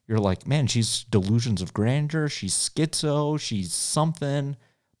 you're like, man, she's delusions of grandeur. She's schizo. She's something.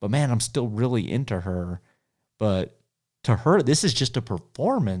 But man, I'm still really into her. But to her, this is just a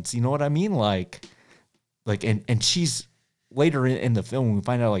performance. You know what I mean? Like, and she's later in the film, we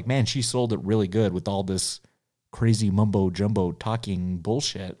find out, like, man, she sold it really good with all this crazy mumbo jumbo talking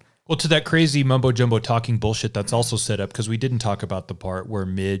bullshit. Well, to that crazy mumbo jumbo talking bullshit, that's also set up because we didn't talk about the part where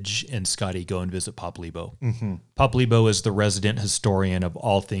Midge and Scotty go and visit Pop Lebo. Pop Lebo is the resident historian of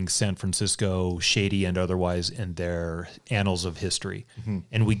all things San Francisco, shady and otherwise, in their annals of history.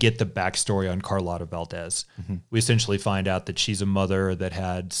 And we get the backstory on Carlotta Valdez. We essentially find out that she's a mother that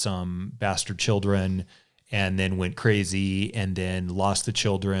had some bastard children and then went crazy and then lost the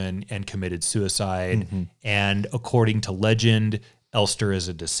children and committed suicide. And according to legend, Elster is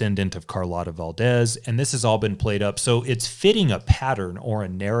a descendant of Carlotta Valdez, and this has all been played up. So it's fitting a pattern or a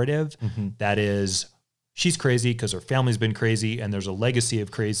narrative that is, she's crazy because her family's been crazy, and there's a legacy of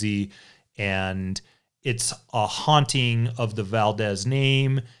crazy, and it's a haunting of the Valdez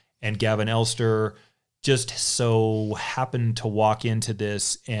name and Gavin Elster. just so happened to walk into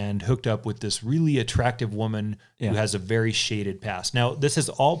this and hooked up with this really attractive woman who has a very shaded past. Now, this is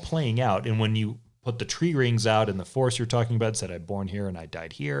all playing out. And when you put the tree rings out and the forest you're talking about said, I'm born here and I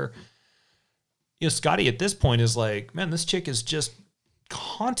died here. You know, Scotty at this point is like, man, this chick is just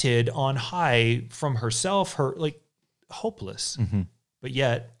haunted on high from herself, her like hopeless. But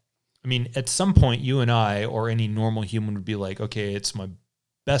yet, I mean, at some point you and I, or any normal human would be like, okay, it's my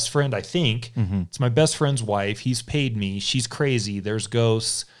best friend, I think. It's my best friend's wife. He's paid me. She's crazy. There's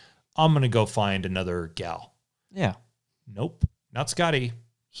ghosts. I'm going to go find another gal. Yeah. Nope. Not Scotty.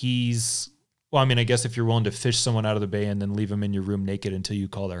 Well, I mean, I guess if you're willing to fish someone out of the bay and then leave them in your room naked until you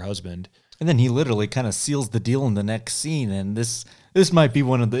call their husband. And then he literally kind of seals the deal in the next scene. And this might be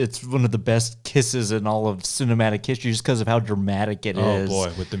one of the best kisses in all of cinematic history just because of how dramatic it is. Oh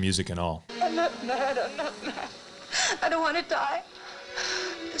boy, with the music and all. I'm not mad. I don't want to die.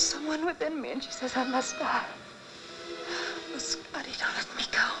 There's someone within me, and she says I must die. Oh, Scotty, don't let me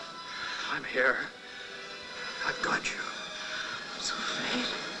go. I'm here. I've got you. I'm so afraid.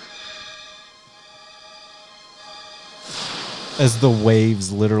 As the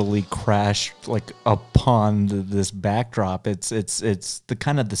waves literally crash like upon this backdrop, it's the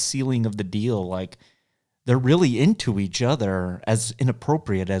kind of the sealing of the deal. Like they're really into each other, as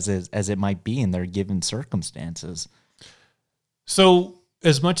inappropriate as it might be in their given circumstances. So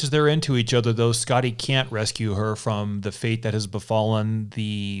as much as they're into each other, though, Scotty can't rescue her from the fate that has befallen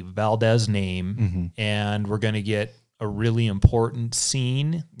the Valdez name. And we're going to get a really important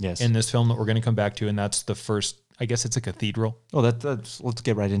scene in this film that we're going to come back to. And that's the first, I guess it's a cathedral. Oh, that's let's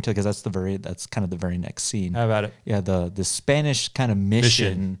get right into it because that's kind of the very next scene. How about it? Yeah, the Spanish kind of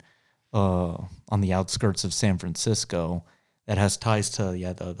mission on the outskirts of San Francisco that has ties to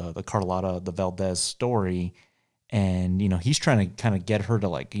the Carlotta, the Valdez story. And, you know, he's trying to kind of get her to,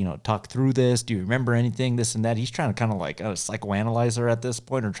 like, you know, talk through this. Do you remember anything, this and that? He's trying to kind of like psychoanalyze her at this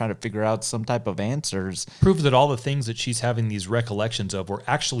point, or trying to figure out some type of answers. Prove that all the things that she's having these recollections of were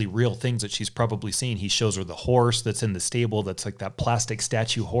actually real things that she's probably seen. He shows her the horse that's in the stable that's like that plastic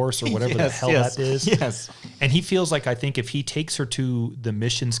statue horse or whatever the hell that is. Yes. And he feels like, I think if he takes her to the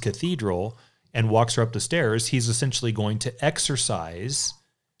mission's cathedral and walks her up the stairs, he's essentially going to exorcise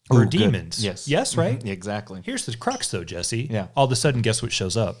her demons. Yes. Yes, right? Exactly. Here's the crux, though, Jesse. Yeah. All of a sudden, guess what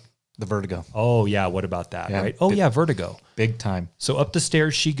shows up? The vertigo. Oh, yeah. What about that, Yeah. right? Oh, yeah, vertigo. Big time. So up the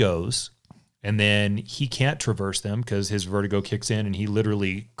stairs she goes, and then he can't traverse them because his vertigo kicks in, and he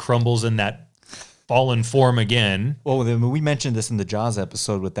literally crumbles in that fallen form again. Well, we mentioned this in the Jaws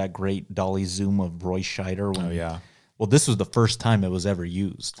episode with that great dolly zoom of Roy Scheider. Well, this was the first time it was ever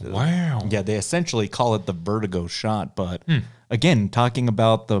used. Wow. Yeah, they essentially call it the vertigo shot. But again, talking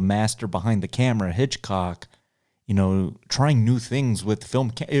about the master behind the camera, Hitchcock, you know, trying new things with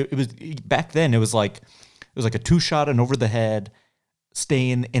film. It was back then. It was like a 2-shot and over the head,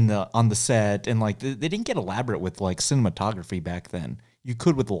 staying on the set, and like they didn't get elaborate with like cinematography back then. You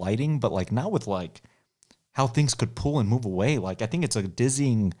could with lighting, but like not with like how things could pull and move away. Like I think it's a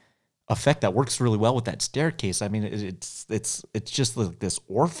dizzying effect that works really well with that staircase. I mean, it's just like this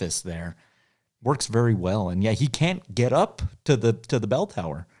orifice there, works very well. And yeah, he can't get up to the bell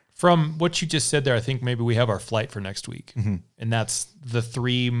tower. From what you just said there, I think maybe we have our flight for next week, and that's the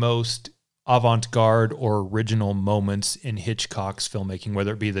 3 most avant-garde or original moments in Hitchcock's filmmaking,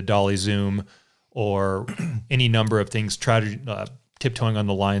 whether it be the dolly zoom or any number of things, tiptoeing on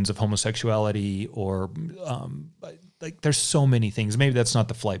the lines of homosexuality, or like there's so many things. Maybe that's not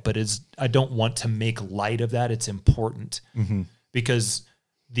the flight, but I don't want to make light of that. It's important because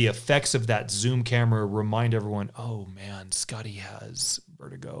the effects of that zoom camera remind everyone, oh man, Scotty has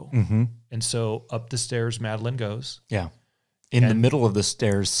vertigo. And so up the stairs, Madeline goes. Yeah. In the middle of the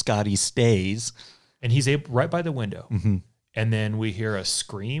stairs, Scotty stays. And he's right by the window. And then we hear a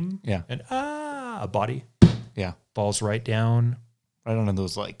scream. Yeah. And a body Yeah. falls right down. I don't know,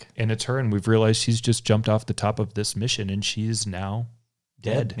 those like... And it's her, and we've realized she's just jumped off the top of this mission, and she's now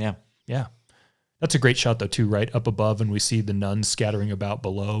dead. Yeah. Yeah. That's a great shot, though, too, right up above, and we see the nuns scattering about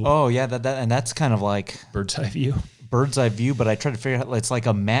below. Oh, yeah, and that's kind of like... Bird's eye view. Bird's eye view, but I try to figure out, it's like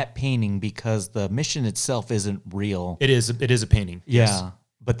a matte painting because the mission itself isn't real. It is a painting. Yeah. Yes.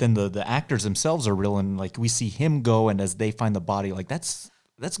 But then the actors themselves are real, and like we see him go, and as they find the body, like that's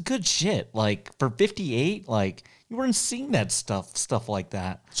good shit. Like for 58, like you weren't seeing that stuff like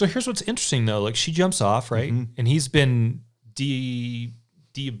that. So here's what's interesting, though. Like she jumps off, right? And he's been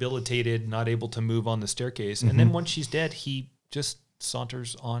debilitated, not able to move on the staircase. And then once she's dead, he just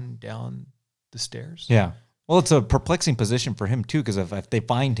saunters on down the stairs. Yeah. Well, it's a perplexing position for him, too, because if they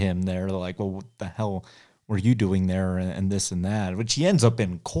find him there, they're like, well, what the hell were you doing there and this and that? Which he ends up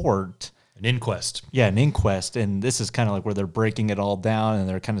in court. An inquest. Yeah, an inquest, and this is kind of like where they're breaking it all down, and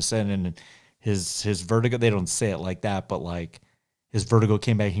they're kind of saying in his vertigo. They don't say it like that, but like his vertigo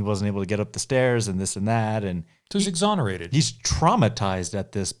came back. He wasn't able to get up the stairs, and this and that, and So he's exonerated. he's traumatized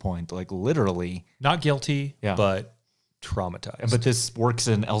at this point, like literally. Not guilty, Yeah. but traumatized. But this works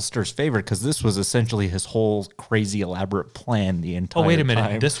in Elster's favor because this was essentially his whole crazy elaborate plan the entire oh, wait a minute.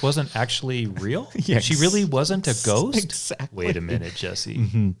 time. This wasn't actually real? Yes. She really wasn't a ghost? Exactly. Wait a minute,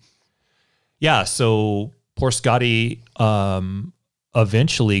 Jesse. Yeah, so poor Scotty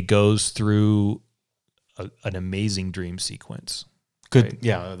eventually goes through an amazing dream sequence Good. Right.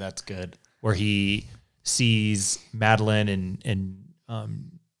 Yeah, that's good. where he sees Madeline and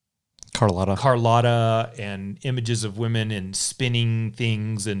Carlotta, and images of women and spinning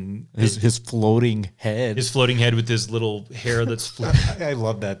things and his floating head. his floating head with his little hair that's floating. I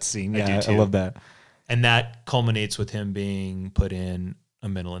love that scene. I Yeah, do I too. love that. And that culminates with him being put in a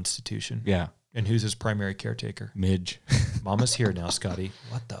mental institution. Yeah, And who's his primary caretaker? Midge. Mama's here now, Scotty.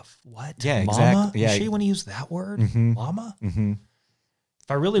 What? Yeah, Mama? exactly. Yeah. Is she when he used that word? Mhm. Mama? Mm-hmm. If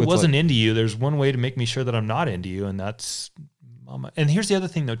I really With wasn't into you, there's one way to make me sure that I'm not into you, and that's Mama. And here's the other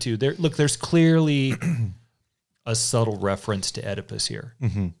thing, though, too. There's clearly a subtle reference to Oedipus here.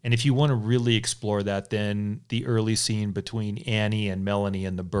 Mm-hmm. And if you want to really explore that, then the early scene between Annie and Melanie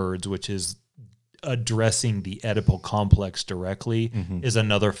and the birds, which is addressing the Oedipal complex directly, Mm-hmm. is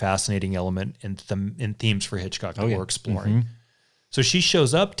another fascinating element in themes for Hitchcock that yeah. we're exploring. Mhm. So she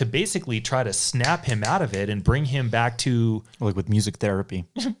shows up to basically try to snap him out of it and bring him back to Like with music therapy.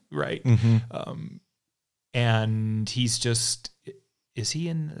 right. Mm-hmm. And he's just, is he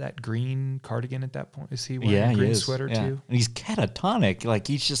in that green cardigan at that point? Is he wearing Yeah, a he green is. sweater Yeah. too? And he's catatonic. Like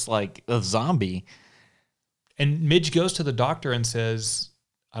he's just like a zombie. And Midge goes to the doctor and says,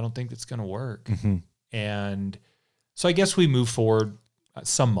 I don't think it's going to work. Mm-hmm. And so I guess we move forward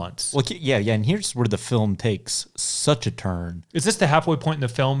some months. Well, yeah. And here's where the film takes such a turn. Is this the halfway point in the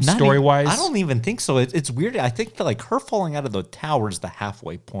film, Not story wise? I don't even think so. It's weird. I think that like her falling out of the tower is the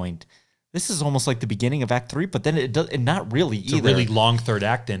halfway point. This is almost like the beginning of Act 3, but then it does not really It's either. a really long third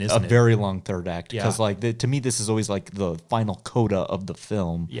act then, isn't a it? very long third act Yeah. because like to me this is always like the final coda of the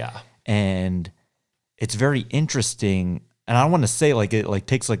film. Yeah. And it's very interesting. And I want to say like it like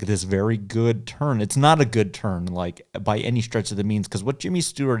takes like this very good turn. It's not a good turn like by any stretch of the means because what Jimmy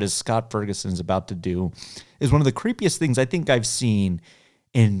Stewart as Scott Ferguson is about to do is one of the creepiest things I think I've seen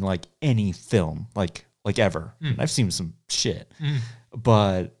in like any film like ever. I've seen some shit,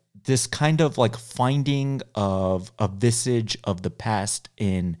 but this kind of like finding of a visage of the past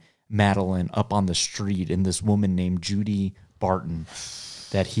in Madeline up on the street in this woman named Judy Barton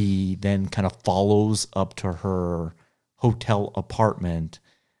that he then kind of follows up to her hotel apartment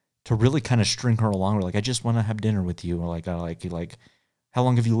to really kind of string her along. We're like, I just want to have dinner with you. Or like, how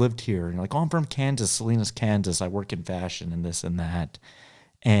long have you lived here? And you're like, oh, I'm from Kansas, Salinas, Kansas. I work in fashion and this and that.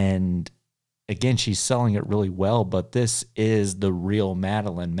 And again, she's selling it really well, but this is the real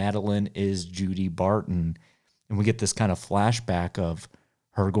Madeline. Madeline is Judy Barton. And we get this kind of flashback of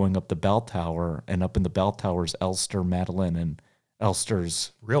her going up the bell tower, and up in the bell tower's Elster, Madeline, and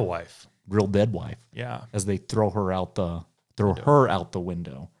Elster's Real wife. real dead wife Yeah. as they throw her out the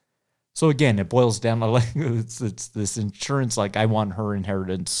window. So again, it boils down to like it's this insurance, like I want her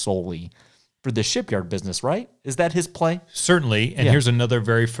inheritance solely for the shipyard business, right? Is that his play? Certainly. And Yeah. here's another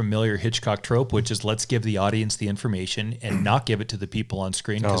very familiar Hitchcock trope, which is let's give the audience the information and not give it to the people on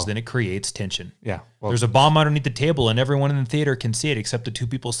screen because Oh. then it creates tension. Yeah. Well, There's a bomb underneath the table and everyone in the theater can see it except the two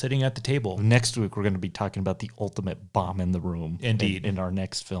people sitting at the table. next week we're going to be talking about the ultimate bomb in the room. Indeed. In our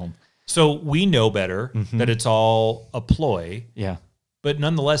next film. So we know better that it's all a ploy, Yeah. but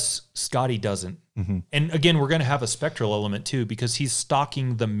nonetheless, Scotty doesn't. And again, we're going to have a spectral element too because he's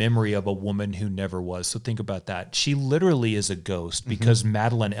stalking the memory of a woman who never was. So think about that. She literally is a ghost because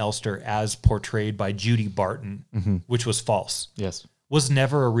Madeline Elster, as portrayed by Judy Barton, which was false, Yes. was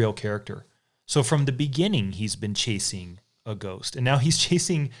never a real character. So from the beginning, he's been chasing a ghost. And now he's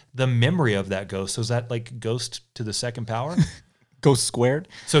chasing the memory of that ghost. So is that like ghost to the second power? Ghost squared.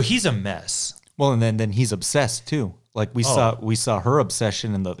 So he's a mess. Well, and then he's obsessed too. Like we saw her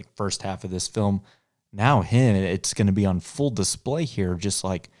obsession in the first half of this film. Now it's going to be on full display here, just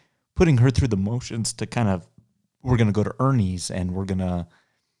like putting her through the motions to kind of, we're going to go to Ernie's and we're going to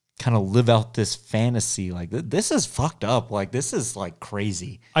kind of live out this fantasy. Like this is fucked up. Like this is like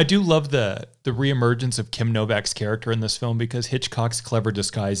crazy. I do love the reemergence of Kim Novak's character in this film because Hitchcock's clever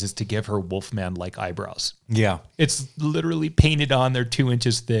disguise is to give her Wolfman-like eyebrows. Yeah. It's literally painted on. They're 2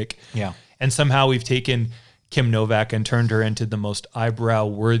 inches thick. Yeah. And somehow we've taken Kim Novak and turned her into the most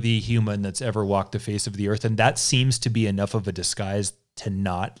eyebrow-worthy human that's ever walked the face of the earth. And that seems to be enough of a disguise to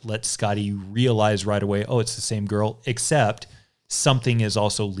not let Scotty realize right away, oh, it's the same girl, except something is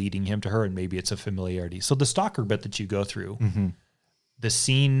also leading him to her, and maybe it's a familiarity. So the stalker bit that you go through, the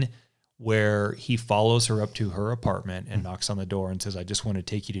scene where he follows her up to her apartment and knocks on the door and says, I just want to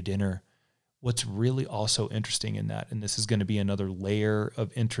take you to dinner. What's really also interesting in that, and this is going to be another layer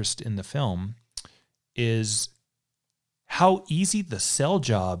of interest in the film, is how easy the cell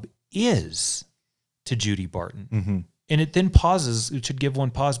job is to Judy Barton. And it then pauses. It should give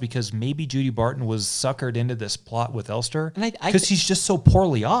one pause because maybe Judy Barton was suckered into this plot with Elster because she's just so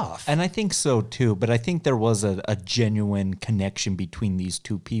poorly off. And I think so too, but I think there was a genuine connection between these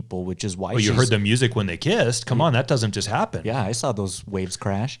two people, which is why you heard the music when they kissed. Come on, that doesn't just happen. Yeah, I saw those waves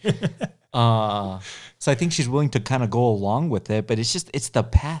crash. So I think she's willing to kind of go along with it, but it's the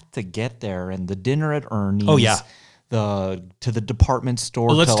path to get there, and the dinner at Ernie's. Oh yeah, to the department store.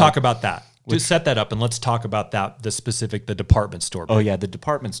 Well, let's talk about that. Just set that up and let's talk about that, the department store. Oh yeah, the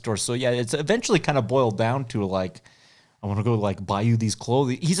department store. So yeah, it's eventually kind of boiled down to like, I want to go like buy you these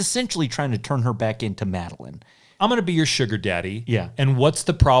clothes. He's essentially trying to turn her back into Madeline. I'm going to be your sugar daddy. Yeah. And what's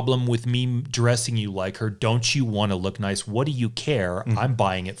the problem with me dressing you like her? Don't you want to look nice? What do you care? I'm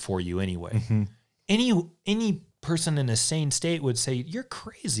buying it for you anyway. Any person in a sane state would say, you're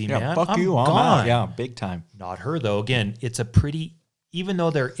crazy, man. Fuck you, I'm out. Yeah, big time. Not her though. Again, it's even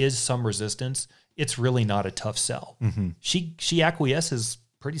though there is some resistance, it's really not a tough sell. She acquiesces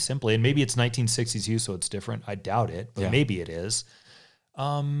pretty simply, and maybe it's 1960s you, so it's different. I doubt it, but maybe it is.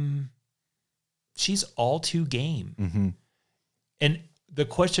 She's all too game. And the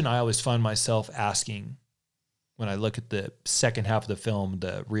question I always find myself asking when I look at the second half of the film,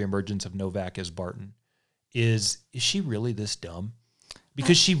 the reemergence of Novak as Barton, is she really this dumb?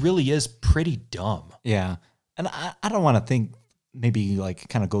 Because she really is pretty dumb. Yeah. And I don't want to think maybe like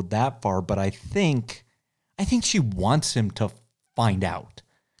kind of go that far, but I think she wants him to find out.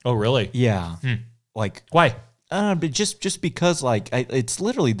 Oh, really? Yeah. Like why? But just because like it's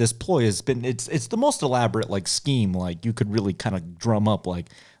literally this ploy has been it's the most elaborate like scheme like you could really kind of drum up like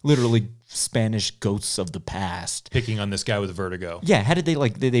literally Spanish ghosts of the past picking on this guy with vertigo. Yeah, how did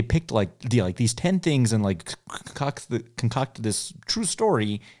they picked like these 10 things and like concocted this true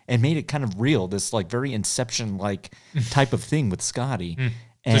story and made it kind of real, this like very Inception like type of thing with Scotty.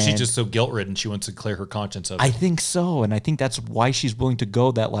 So she's just so guilt-ridden, she wants to clear her conscience of it. I think so, and I think that's why she's willing to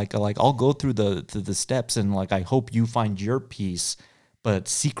go that like I'll go through the steps and like I hope you find your peace, but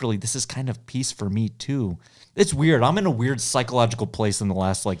secretly this is kind of peace for me too. It's weird. I'm in a weird psychological place in the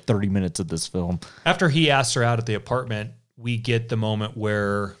last like 30 minutes of this film. After he asks her out at the apartment, we get the moment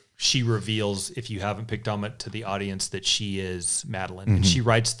where she reveals, if you haven't picked on it, to the audience that she is Madeline. And she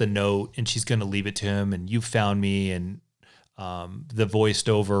writes the note and she's going to leave it to him, and you found me, and the voiced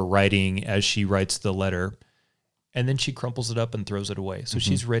over writing as she writes the letter, and then she crumples it up and throws it away. So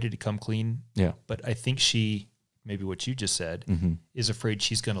she's ready to come clean. Yeah. But I think she, maybe what you just said, is afraid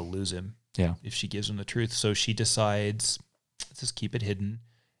she's going to lose him. Yeah. If she gives him the truth. So she decides, let's just keep it hidden,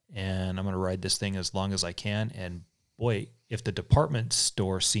 and I'm going to ride this thing as long as I can. And boy, if the department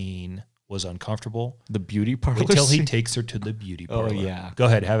store scene was uncomfortable, the beauty parlor until he takes her to the beauty parlor. Oh yeah, go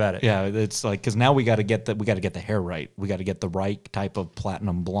ahead, have at it. Yeah, it's like because now we got to get the hair right. We got to get the right type of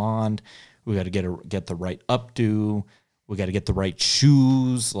platinum blonde. We got to get the right updo. We got to get the right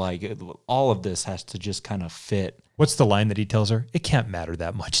shoes. Like all of this has to just kind of fit. What's the line that he tells her? It can't matter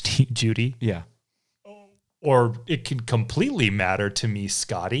that much to you, Judy. Yeah. Or it can completely matter to me,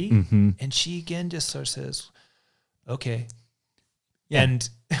 Scotty. And she again just sort of says, okay. Yeah.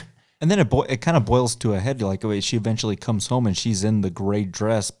 And then it kind of boils to a head. Like she eventually comes home and she's in the gray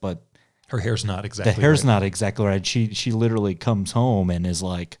dress, but her hair's not exactly the hair's not exactly right. She literally comes home and is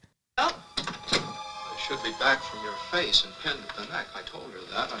like, I should be back from your face and pinned at the neck. I told her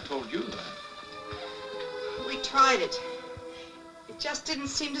that. I told you that. We tried it. It just didn't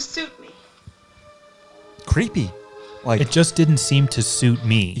seem to suit me. Creepy. Like it just didn't seem to suit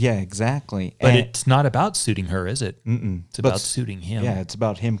me. Yeah, exactly. But it's not about suiting her, is it? It's about suiting him. Yeah, it's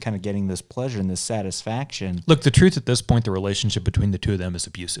about him kind of getting this pleasure and this satisfaction. Look, the truth at this point, the relationship between the two of them is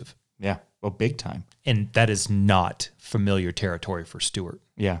abusive. Yeah, well, big time. And that is not familiar territory for Stewart.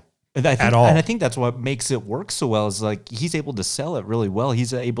 Yeah. At all. And I think that's what makes it work so well is like he's able to sell it really well.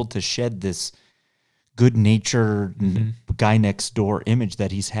 He's able to shed this good-natured guy next door image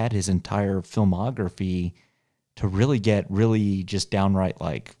that he's had his entire filmography to really get really just downright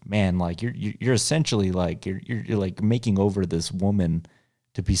like, man, like you're essentially like you're like making over this woman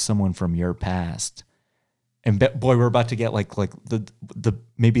to be someone from your past. And boy, we're about to get like the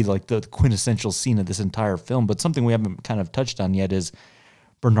maybe like the quintessential scene of this entire film, but something we haven't kind of touched on yet is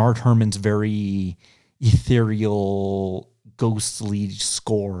Bernard Herrmann's very ethereal ghostly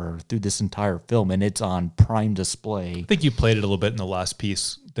score through this entire film, and it's on prime display. I think you played it a little bit in the last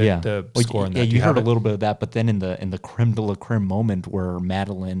piece. The score in that. Yeah, Do you heard have a little bit of that, but then in the creme de la creme moment where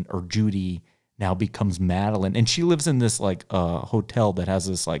Madeline or Judy now becomes Madeline, and she lives in this like hotel that has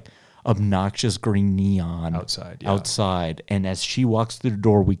this like obnoxious green neon outside, and as she walks through the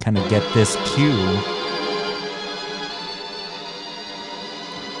door, we kind of get this cue.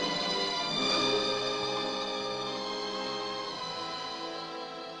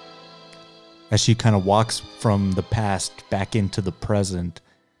 As she kind of walks from the past back into the present.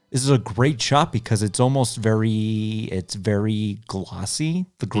 This is a great shot because it's almost very glossy.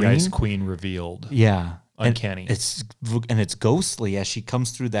 The green. The Ice Queen revealed. Yeah. Uncanny. And it's ghostly as she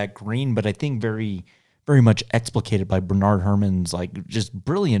comes through that green, but I think very, very much explicated by Bernard Herrmann's like just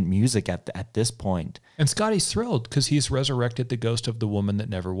brilliant music at this point. And Scotty's thrilled because he's resurrected the ghost of the woman that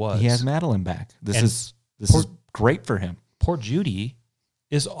never was. He has Madeline back. This is great for him. Poor Judy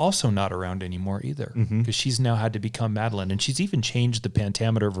is also not around anymore either because she's now had to become Madeline, and she's even changed the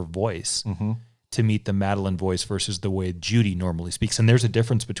pentameter of her voice to meet the Madeline voice versus the way Judy normally speaks. And there's a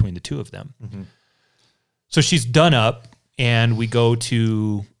difference between the two of them. So she's done up, and we go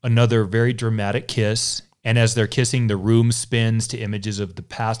to another very dramatic kiss. And as they're kissing, the room spins to images of the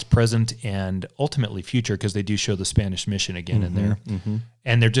past, present, and ultimately future, because they do show the Spanish mission again in there.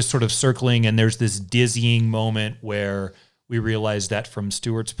 And they're just sort of circling, and there's this dizzying moment where we realize that from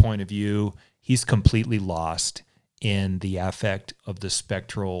Stuart's point of view, he's completely lost in the affect of the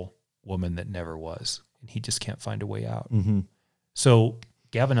spectral woman that never was. And he just can't find a way out. So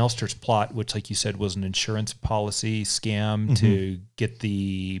Gavin Elster's plot, which, like you said, was an insurance policy scam to get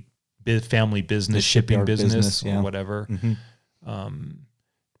the family business, shipping business or whatever.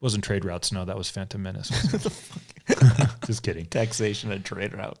 Wasn't Trade Routes. No, that was Phantom Menace. Just kidding. Taxation and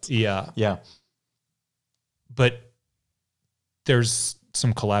Trade Routes. Yeah. Yeah. But there's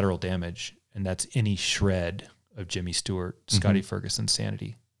some collateral damage, and that's any shred of Jimmy Stewart, Scotty Ferguson's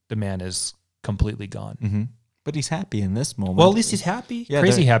sanity. The man is completely gone. But he's happy in this moment. Well, at least he's happy. Yeah,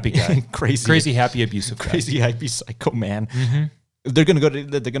 crazy happy guy. crazy happy abusive guy. Crazy happy psycho man. They're gonna go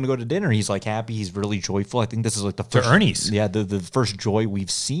to dinner. He's like happy. He's really joyful. I think this is like the first Ernie's. Yeah, the first joy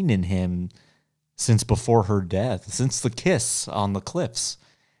we've seen in him since before her death, since the kiss on the cliffs.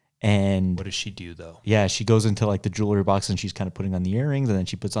 And what does she do though? Yeah, she goes into like the jewelry box and she's kind of putting on the earrings, and then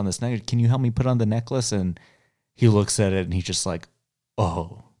she puts on this necklace. Can you help me put on the necklace? And he looks at it and he's just like,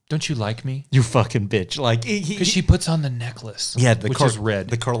 oh, don't you like me? You fucking bitch. Like, because she puts on the necklace. Yeah, which is red.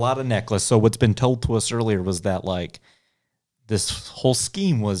 The Carlotta necklace. So what's been told to us earlier was that like this whole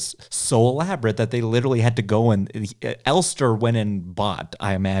scheme was so elaborate that they literally had to go and Elster went and bought,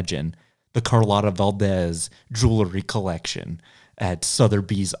 I imagine, the Carlotta Valdez jewelry collection at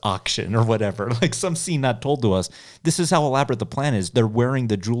Sotheby's auction or whatever, like some scene not told to us. This is how elaborate the plan is. They're wearing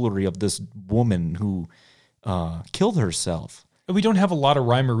the jewelry of this woman who killed herself. We don't have a lot of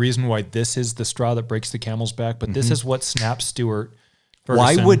rhyme or reason why this is the straw that breaks the camel's back, but this is what snaps Stuart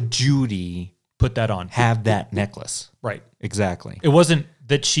Ferguson. Why would Judy put that on? Have that necklace. Right. Exactly. It wasn't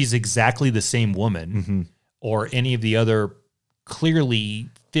that she's exactly the same woman or any of the other clearly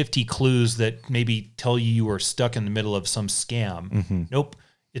 50 clues that maybe tell you were stuck in the middle of some scam. Nope.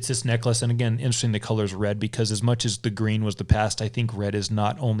 It's this necklace. And again, interesting, the color's red, because as much as the green was the past, I think red is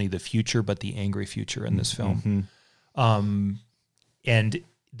not only the future, but the angry future in this film. And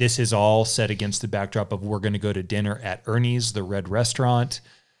this is all set against the backdrop of we're going to go to dinner at Ernie's, the Red Restaurant.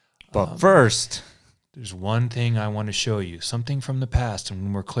 But first, there's one thing I want to show you, something from the past, and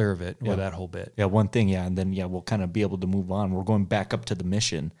when we're clear of it, or that whole bit. Yeah, one thing, and then we'll kind of be able to move on. We're going back up to the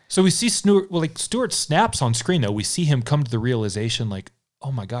mission. So we see Stuart snaps on screen, though. We see him come to the realization, like,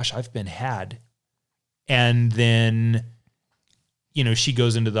 oh my gosh, I've been had. And then, she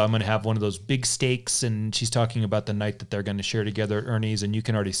goes into I'm going to have one of those big steaks, and she's talking about the night that they're going to share together at Ernie's, and you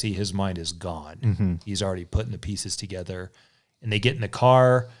can already see his mind is gone. He's already putting the pieces together. And they get in the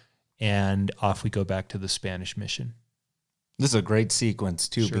car, and off we go back to the Spanish mission. This is a great sequence,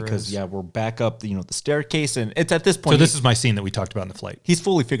 too, because we're back up the staircase, and it's at this point. So this is my scene that we talked about in the flight. He's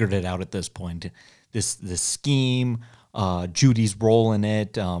fully figured it out at this point. This scheme, Judy's role in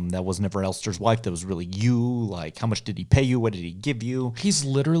it, that was never Elster's wife, that was really you. Like, how much did he pay you? What did he give you? He's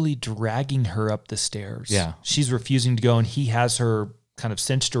literally dragging her up the stairs. Yeah. She's refusing to go, and he has her kind of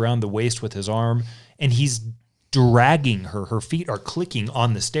cinched around the waist with his arm, and he's dragging her. Her feet are clicking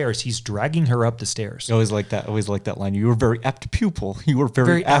on the stairs. He's dragging her up the stairs. I always like that line. You were a very apt pupil. You were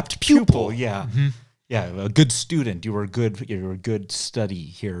very apt pupil. Yeah. Yeah, a good student. You were a good study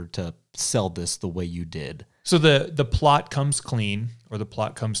here to sell this the way you did. So the plot comes clean, or the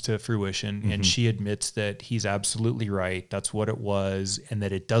plot comes to fruition, and she admits that he's absolutely right. That's what it was, and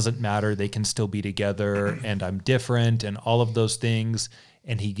that it doesn't matter. They can still be together, and I'm different, and all of those things.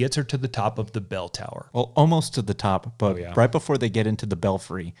 And he gets her to the top of the bell tower. Well, almost to the top, but right before they get into the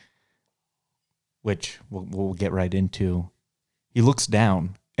belfry, which we'll get right into, he looks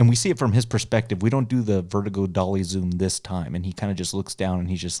down, and we see it from his perspective. We don't do the vertigo dolly zoom this time, and he kind of just looks down, and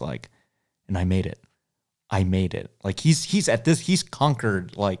he's just like, and I made it. I made it. Like he's at this, he's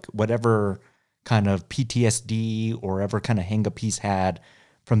conquered like whatever kind of PTSD or whatever kind of hang up he's had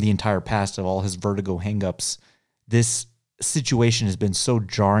from the entire past of all his vertigo hang-ups. This situation has been so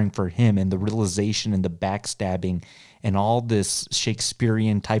jarring for him, and the realization and the backstabbing and all this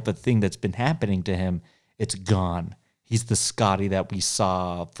Shakespearean type of thing that's been happening to him, it's gone. He's the Scotty that we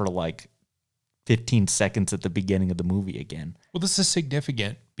saw for like 15 seconds at the beginning of the movie again. Well, this is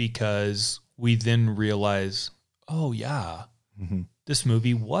significant because we then realize, oh yeah, this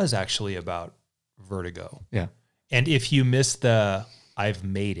movie was actually about vertigo. Yeah. And if you miss the I've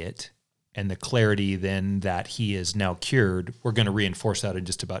made it and the clarity then that he is now cured, we're going to reinforce that in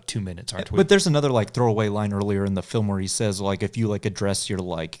just about 2 minutes, aren't we? But there's another like throwaway line earlier in the film where he says like, if you like address your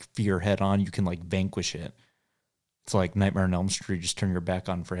like fear head on, you can like vanquish it. It's like Nightmare on Elm Street, just turn your back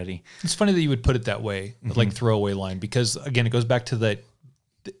on Freddy. It's funny that you would put it that way, like throwaway line, because again, it goes back to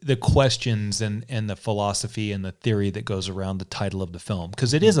the questions and the philosophy and the theory that goes around the title of the film,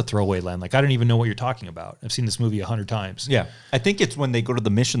 because it is a throwaway line. Like, I don't even know what you're talking about. I've seen this movie 100 times. Yeah. I think it's when they go to the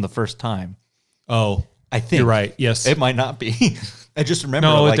mission the first time. Oh, I think you're right. Yes. It might not be. I just remember.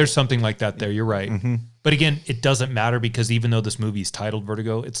 No, like, there's something like that there. You're right. But again, it doesn't matter, because even though this movie is titled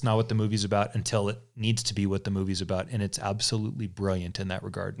Vertigo, it's not what the movie's about until it needs to be what the movie's about. And it's absolutely brilliant in that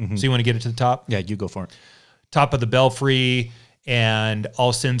regard. So you want to get it to the top? Yeah, you go for it. Top of the belfry, and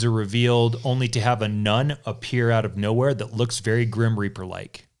all sins are revealed, only to have a nun appear out of nowhere that looks very Grim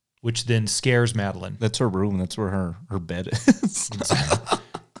Reaper-like, which then scares Madeline. That's her room. That's where her bed is.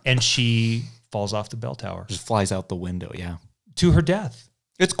 And she falls off the bell tower. Just flies out the window, yeah. To her death.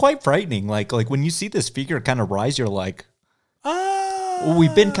 It's quite frightening. Like when you see this figure kind of rise, you're like,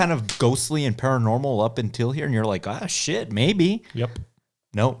 we've been kind of ghostly and paranormal up until here, and you're like, shit, maybe. Yep.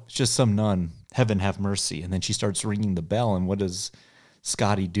 No, it's just some nun. Heaven have mercy. And then she starts ringing the bell, and what does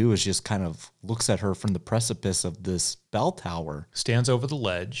Scotty do is just kind of looks at her from the precipice of this bell tower. Stands over the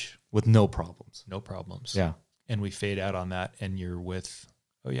ledge. With no problems. No problems. Yeah. And we fade out on that, and you're with,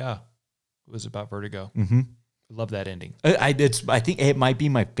 oh yeah, it was about vertigo. Mm-hmm. I love that ending. I think it might be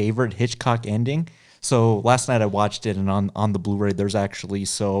my favorite Hitchcock ending. So last night I watched it, and on the Blu-ray, there's actually,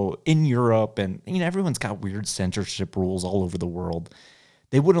 so in Europe, and everyone's got weird censorship rules all over the world.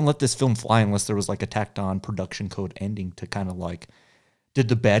 They wouldn't let this film fly unless there was like a tacked on production code ending to kind of like, did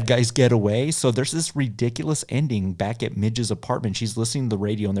the bad guys get away? So there's this ridiculous ending back at Midge's apartment. She's listening to the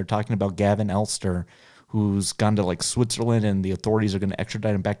radio, and they're talking about Gavin Elster, who's gone to like Switzerland, and the authorities are going to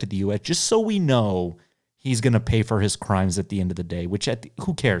extradite him back to the U.S. just so we know he's going to pay for his crimes at the end of the day, which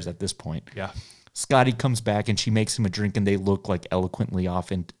who cares at this point? Yeah. Scotty comes back, and she makes him a drink, and they look like eloquently off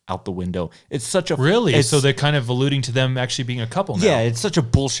and out the window. It's such a really. It's, so they're kind of alluding to them actually being a couple now. Yeah, it's such a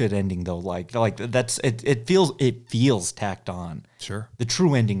bullshit ending though. Like that's it. It feels tacked on. Sure. The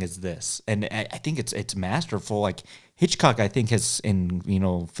true ending is this, and I think it's masterful. Like Hitchcock, I think has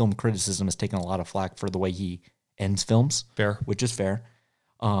in film criticism has taken a lot of flack for the way he ends films. Fair, which is fair.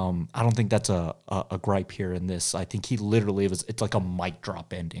 I don't think that's a gripe here in this. I think he literally it's like a mic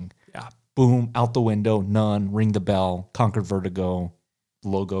drop ending. Yeah. Boom, out the window, none, ring the bell, conquered vertigo,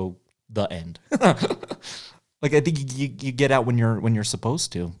 logo, the end. Like I think you get out when you're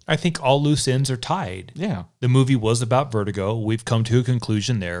supposed to. I think all loose ends are tied. Yeah. The movie was about vertigo. We've come to a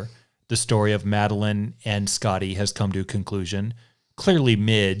conclusion there. The story of Madeline and Scotty has come to a conclusion. Clearly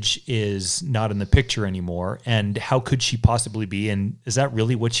Midge is not in the picture anymore. And how could she possibly be? And is that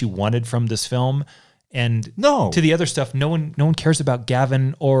really what you wanted from this film? And no, to the other stuff, no one cares about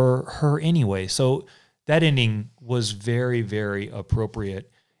Gavin or her anyway. So that ending was very, very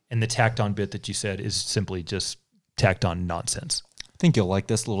appropriate. And the tacked on bit that you said is simply just tacked on nonsense. I think you'll like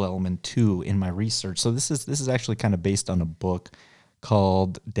this little element too in my research. So this is actually kind of based on a book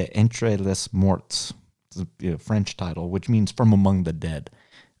called De Entre les Morts. It's a French title, which means From Among the Dead.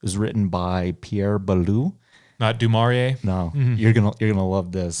 It was written by Pierre Ballou. Not Du Maurier? No, you're gonna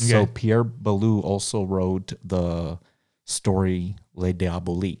love this. Okay. So Pierre Ballou also wrote the story Les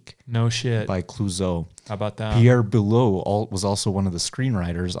Diaboliques. No shit. By Clouseau. How about that? Pierre Ballou was also one of the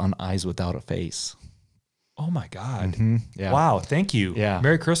screenwriters on Eyes Without a Face. Oh my God. Yeah. Wow. Thank you. Yeah.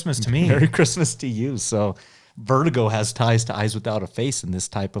 Merry Christmas to me. Merry Christmas to you. So Vertigo has ties to Eyes Without a Face in this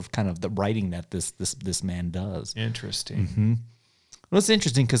type of kind of the writing that this man does. Interesting. Well, it's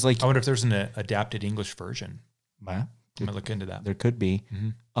interesting because like I wonder if there's an adapted English version. Wow. I'm gonna look into that. There could be.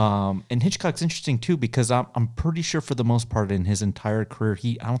 And Hitchcock's interesting too because I'm pretty sure for the most part in his entire career,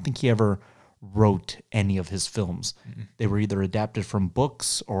 I don't think he ever wrote any of his films. They were either adapted from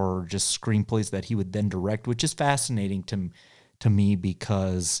books or just screenplays that he would then direct, which is fascinating to me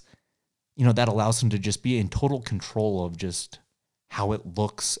because, you know, that allows him to just be in total control of just how it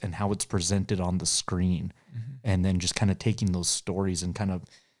looks and how it's presented on the screen. And then just kind of taking those stories and kind of,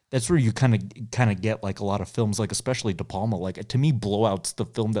 that's where you kind of get like a lot of films, like especially De Palma. Like to me, Blowout's the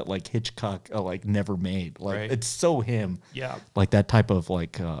film that like Hitchcock like never made. Like Right. it's so him. Yeah. Like that type of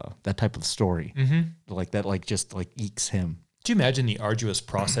story. Like that like just like ekes him. Do you imagine the arduous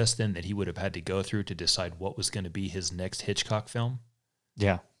process then that he would have had to go through to decide what was going to be his next Hitchcock film?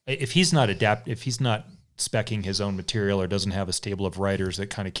 Yeah. If he's not speccing his own material or doesn't have a stable of writers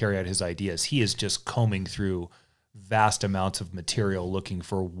that kind of carry out his ideas, he is just combing through vast amounts of material looking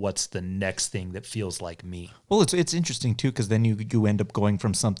for what's the next thing that feels like me. Well, it's interesting too because then you end up going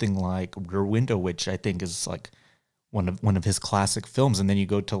from something like Rear Window, which I think is like one of his classic films, and then you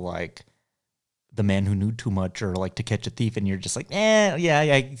go to like The Man Who Knew Too Much or like To Catch a Thief, and you're just like,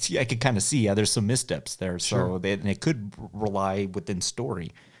 I could kind of see, there's some missteps there. So and it could rely within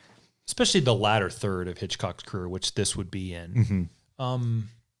story. Especially the latter third of Hitchcock's career, which this would be in.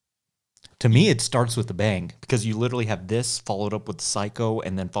 To me, it starts with a bang because you literally have this followed up with Psycho,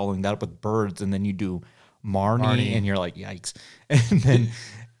 and then following that up with Birds, and then you do Marnie. And you're like, yikes. And then,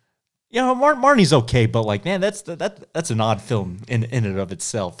 you know, Marnie's okay, but like, man, that's an odd film in and of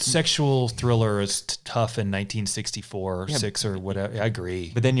itself. Sexual thriller is tough in 1964 or 6 or whatever. I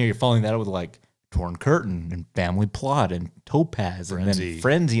agree. But then you're following that up with like Torn Curtain and Family Plot and Topaz and then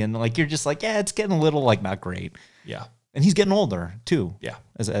Frenzy, and like you're just like, yeah, it's getting a little like not great. Yeah. And he's getting older too. Yeah.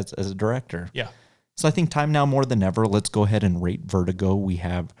 As a director. Yeah. So I think time now more than ever, let's go ahead and rate Vertigo. We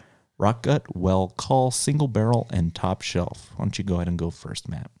have Rock Gut, Well Call, Single Barrel, and Top Shelf. Why don't you go ahead and go first,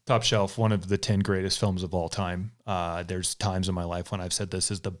 Matt? Top Shelf, one of the 10 greatest films of all time. There's times in my life when I've said this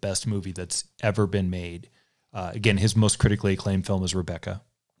is the best movie that's ever been made. Again, his most critically acclaimed film is Rebecca.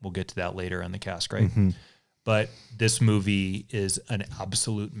 We'll get to that later in the cast, right? But this movie is an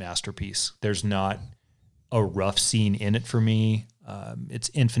absolute masterpiece. There's not a rough scene in it for me. It's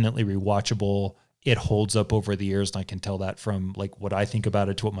infinitely rewatchable. It holds up over the years, and I can tell that from like what I think about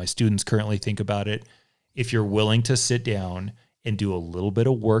it to what my students currently think about it. If you're willing to sit down and do a little bit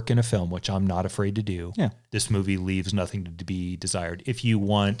of work in a film, which I'm not afraid to do, this movie leaves nothing to be desired. If you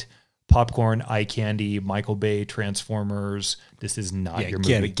want popcorn, eye candy, Michael Bay, Transformers, this is not your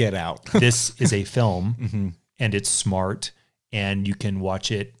movie. Get out. This is a film, and it's smart, and you can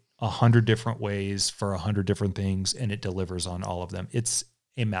watch it 100 different ways for 100 different things, and it delivers on all of them. It's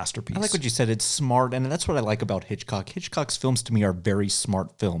a masterpiece. I like what you said. It's smart, and that's what I like about Hitchcock. Hitchcock's films to me are very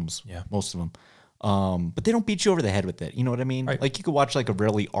smart films. Yeah. Most of them. But they don't beat you over the head with it. You know what I mean? Right. Like you could watch like a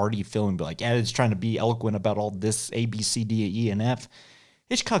really arty film and be like, yeah, it's trying to be eloquent about all this A, B, C, D, E, and F.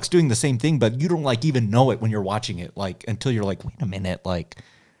 Hitchcock's doing the same thing, but you don't like even know it when you're watching it. Like until you're like, wait a minute, like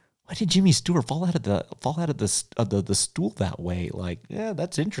why did Jimmy Stewart fall out of the stool that way? Like, yeah,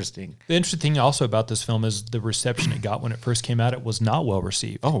 that's interesting. The interesting thing also about this film is the reception it got when it first came out. It was not well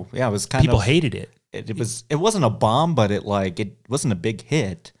received. Oh yeah, it was kind People of hated it. It wasn't a bomb, but it wasn't a big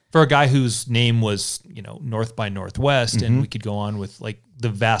hit. For a guy whose name was, North by Northwest, and we could go on with like the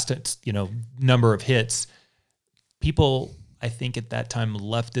vast, number of hits. People, I think at that time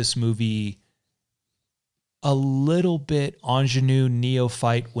left this movie a little bit ingenue,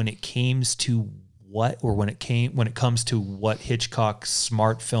 neophyte when it comes to what Hitchcock's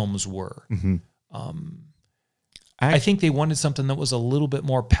smart films were. I think they wanted something that was a little bit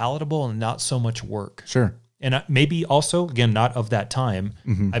more palatable and not so much work. Sure. And maybe also, again, not of that time,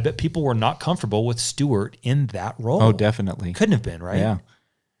 I bet people were not comfortable with Stewart in that role. Oh, definitely. Couldn't have been, right? Yeah.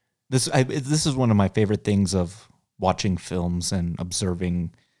 This is one of my favorite things of watching films and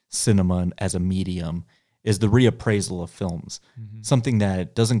observing cinema as a medium is the reappraisal of films. Something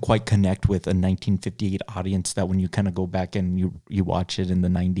that doesn't quite connect with a 1958 audience that when you kind of go back and you watch it in the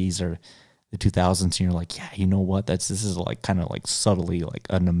 90s or the 2000s and you're like, yeah, you know what? This is like kind of like subtly like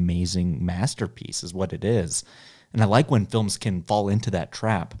an amazing masterpiece is what it is. And I like when films can fall into that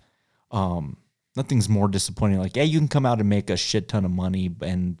trap. Nothing's more disappointing. Like, yeah, you can come out and make a shit ton of money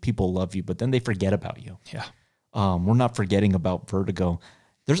and people love you, but then they forget about you. Yeah. We're not forgetting about Vertigo.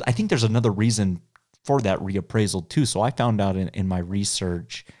 I think there's another reason for that reappraisal too. So I found out in my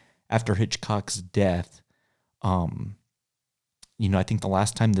research after Hitchcock's death, I think the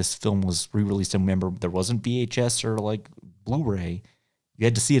last time this film was re-released, and remember, there wasn't VHS or like Blu-ray. You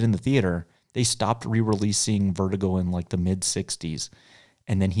had to see it in the theater. They stopped re-releasing Vertigo in like the mid-60s.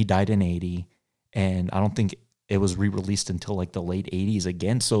 And then he died in 80. And I don't think it was re-released until like the late 80s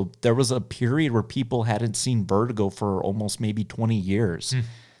again. So there was a period where people hadn't seen Vertigo for almost maybe 20 years.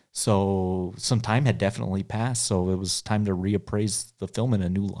 So some time had definitely passed. So it was time to reappraise the film in a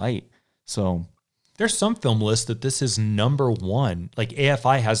new light. So there's some film lists that this is number one. Like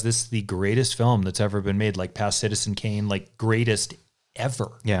AFI has this the greatest film that's ever been made, like past Citizen Kane, like greatest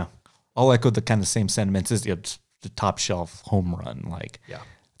ever. yeah, I'll echo the kind of same sentiments as the top shelf home run. Like, Yeah.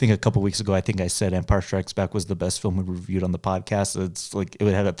 I think a couple weeks ago, I think I said Empire Strikes Back was the best film we reviewed on the podcast. It's like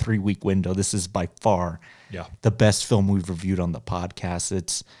it had a 3-week window. This is by far the best film we've reviewed on the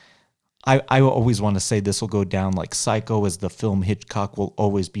podcast. I always want to say this will go down like Psycho is the film Hitchcock will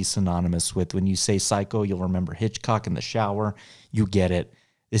always be synonymous with. When you say Psycho, you'll remember Hitchcock in the shower. You get it.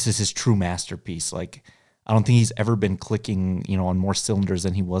 This is his true masterpiece. Like, I don't think he's ever been clicking, on more cylinders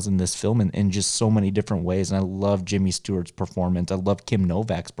than he was in this film in just so many different ways. And I love Jimmy Stewart's performance. I love Kim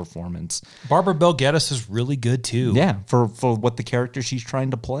Novak's performance. Barbara Bel Geddes is really good too. Yeah, for what the character she's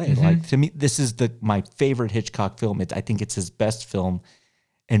trying to play. Like, to me, this is my favorite Hitchcock film. I think it's his best film.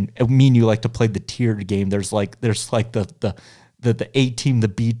 And me and you like to play the tiered game. There's like the A team, the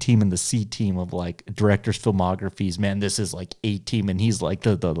B team, and the C team of like directors' filmographies. Man, this is like A team, and he's like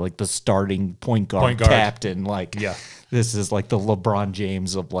the starting point guard captain. Like, this is like the LeBron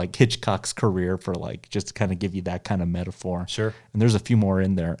James of like Hitchcock's career, for like just to kind of give you that kind of metaphor. Sure. And there's a few more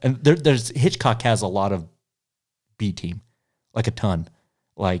in there, and there's Hitchcock has a lot of B team, like a ton.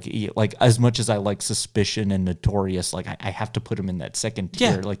 Like as much as I like Suspicion and Notorious, like I have to put them in that second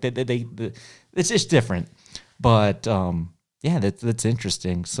tier. Yeah. Like they it's just different. But that's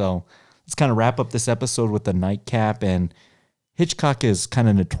interesting. So let's kind of wrap up this episode with the nightcap. And Hitchcock is kind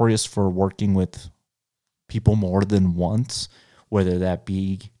of notorious for working with people more than once, whether that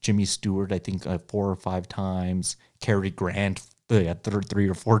be Jimmy Stewart, I think 4 or 5 times, Cary Grant 3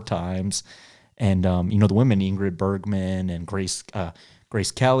 or 4 times, and the women Ingrid Bergman and Grace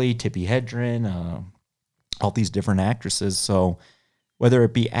Kelly, Tippi Hedren, all these different actresses. So whether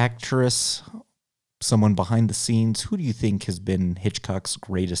it be actress, someone behind the scenes, who do you think has been Hitchcock's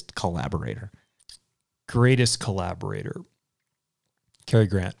greatest collaborator? Greatest collaborator, Cary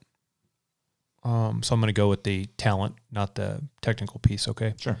Grant. So I'm going to go with the talent, not the technical piece.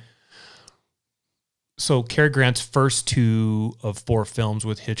 Okay. Sure. So Cary Grant's first 2 of 4 films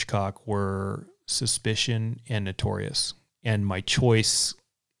with Hitchcock were Suspicion and Notorious. And my choice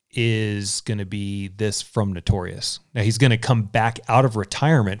is going to be this from Notorious. Now he's going to come back out of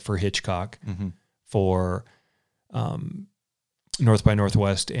retirement for Hitchcock for North by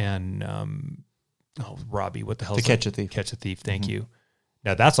Northwest and Robbie, what the hell? To Catch a Thief. Catch a Thief. Thank you.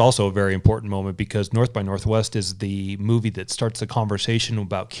 Now that's also a very important moment because North by Northwest is the movie that starts the conversation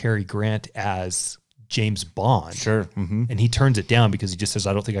about Cary Grant as James Bond. Sure. And he turns it down because he just says,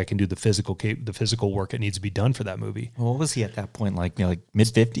 I don't think I can do the physical work that needs to be done for that movie. What was he at that point? Like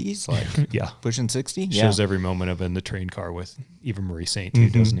mid-50s? Like Yeah. pushing 60? Shows every moment of in the train car with Eva Marie Saint too,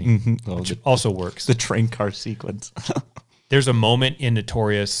 doesn't he? Which also works. The train car sequence. There's a moment in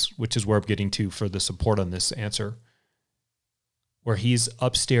Notorious, which is where I'm getting to for the support on this answer, where he's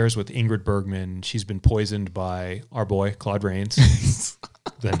upstairs with Ingrid Bergman. She's been poisoned by our boy, Claude Rains,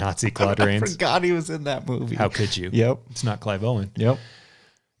 the Nazi Claude I Rains. forgot he was in that movie. How could you? Yep. It's not Clive Owen. Yep.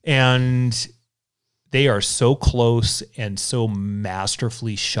 And they are so close and so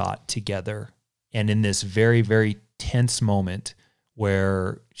masterfully shot together. And in this very, very tense moment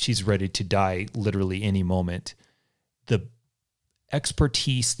where she's ready to die literally any moment, the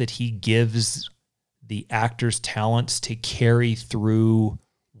expertise that he gives the actor's talents to carry through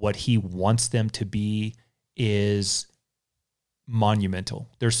what he wants them to be is monumental.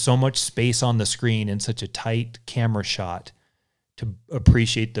 There's so much space on the screen in such a tight camera shot to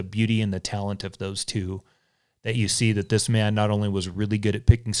appreciate the beauty and the talent of those two, that you see that this man not only was really good at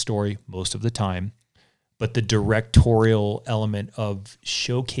picking story most of the time, but the directorial element of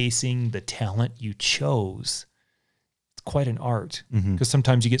showcasing the talent you chose. It's quite an art, because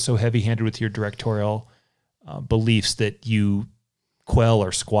sometimes you get so heavy-handed with your directorial beliefs that you quell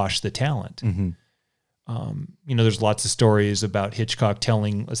or squash the talent. There's lots of stories about Hitchcock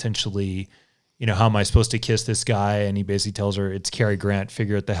telling essentially, how am I supposed to kiss this guy? And he basically tells her, it's Cary Grant,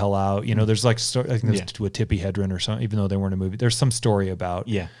 figure it the hell out. There's like, I think there's with Tippi Hedren or something, even though they weren't a movie. There's some story about,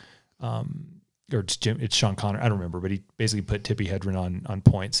 or it's Sean Connery, I don't remember, but he basically put Tippi Hedren on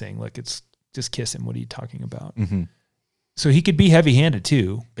point saying, look, it's just kiss him. What are you talking about? So he could be heavy-handed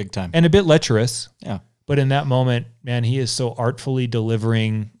too. Big time. And a bit lecherous. Yeah. But in that moment, man, he is so artfully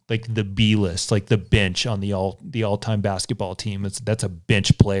delivering like the B list, like the bench on the all-time basketball team. That's a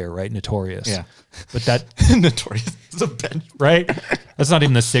bench player, right? Notorious. Yeah. But that Notorious is a bench. right? That's not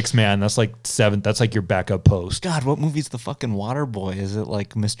even the 6 man. That's like 7. That's like your backup post. God, what movie's the fucking Water Boy? Is it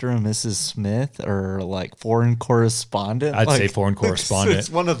like Mr. and Mrs. Smith or like Foreign Correspondent? I'd like, say Foreign Correspondent. It's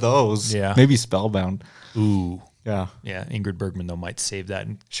one of those. Yeah. Maybe Spellbound. Ooh. Yeah. Yeah. Ingrid Bergman, though, might save that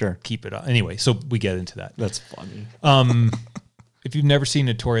and Sure. keep it on. Anyway, so we get into that. That's funny. If you've never seen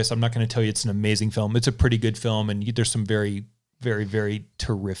Notorious, I'm not going to tell you it's an amazing film. It's a pretty good film, and there's some very, very, very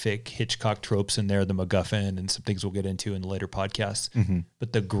terrific Hitchcock tropes in there, the MacGuffin, and some things we'll get into in the later podcasts.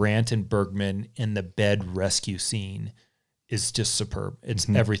 But the Grant and Bergman in the bed rescue scene is just superb. It's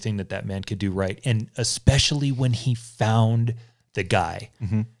everything that man could do right, and especially when he found the guy.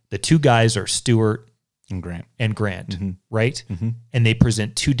 The 2 guys are Stewart And Grant. right? And they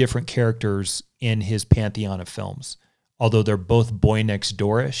present 2 different characters in his pantheon of films. Although they're both boy next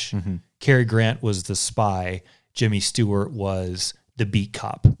door-ish, Cary Grant was the spy, Jimmy Stewart was the beat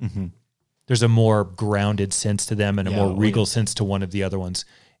cop. There's a more grounded sense to them and a more regal sense to one of the other ones.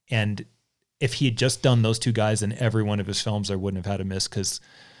 And if he had just done those 2 guys in every one of his films, I wouldn't have had a miss because,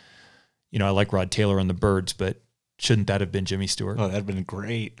 I like Rod Taylor on The Birds, but shouldn't that have been Jimmy Stewart? Oh, that'd been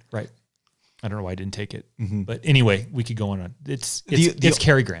great. Right. I don't know why I didn't take it. But anyway, we could go on. It's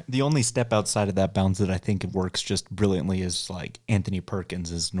Cary Grant. The only step outside of that bounds that I think it works just brilliantly is like Anthony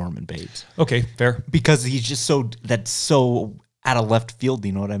Perkins as Norman Bates. Okay, fair. Because he's just that's so out of left field,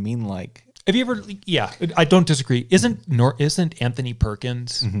 you know what I mean? Like, Have you ever? Yeah, I don't disagree. Isn't Anthony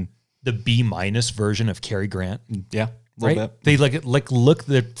Perkins the B- version of Cary Grant? yeah, a Right? little bit. They look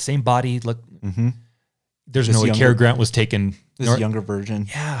the same body. Look, there's This no way younger- Cary Grant was taken. This younger version.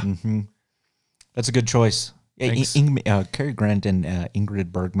 Yeah. That's a good choice. Yeah, Thanks. Cary Grant and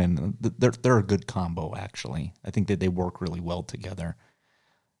Ingrid Bergman, they're a good combo, actually. I think that they work really well together.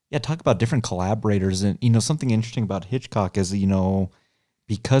 Yeah, talk about different collaborators. And, something interesting about Hitchcock is,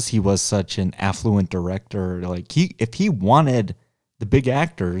 because he was such an affluent director, like if he wanted the big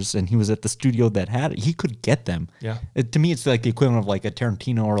actors and he was at the studio that had it, he could get them. Yeah. To me, it's like the equivalent of like a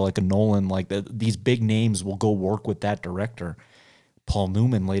Tarantino or like a Nolan. Like these big names will go work with that director. Paul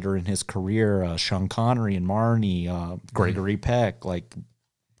Newman later in his career, Sean Connery and Marnie, Gregory Peck, like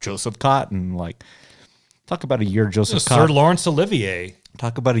Joseph Cotton, like talk about a year Joseph Sir Cotton. Laurence Olivier.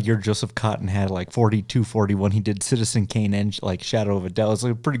 Talk about a year Joseph Cotton had like 42, 41. He did Citizen Kane and like Shadow of a Doubt. It was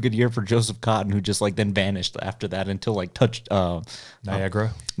like a pretty good year for Joseph Cotton, who just like then vanished after that until like touched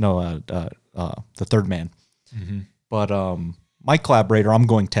Niagara. The Third Man. But my collaborator, I'm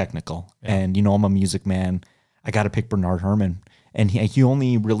going technical, and I'm a music man. I got to pick Bernard Herrmann. And he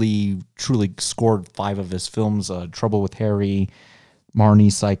only really truly scored 5 of his films: Trouble with Harry,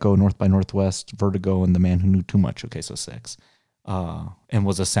 Marnie, Psycho, North by Northwest, Vertigo, and The Man Who Knew Too Much. Okay, so 6. And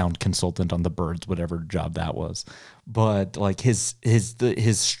was a sound consultant on The Birds, whatever job that was. But like his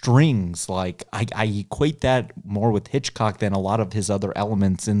strings, like I equate that more with Hitchcock than a lot of his other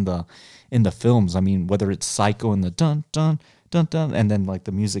elements in the films. I mean, whether it's Psycho and the dun dun dun dun, and then like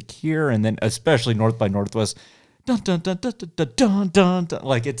the music here, and then especially North by Northwest. Dun, dun, dun, dun, dun, dun, dun, dun.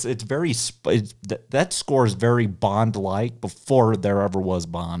 Like it's very that score is very Bond like before there ever was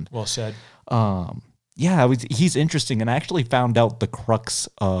Bond. Well said. He's interesting, and I actually found out the crux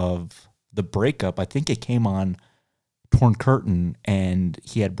of the breakup. I think it came on Torn Curtain, and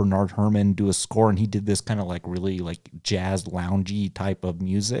he had Bernard Herrmann do a score, and he did this kind of like really like jazz loungy type of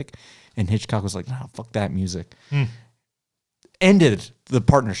music, and Hitchcock was like, "No, fuck that music." Ended the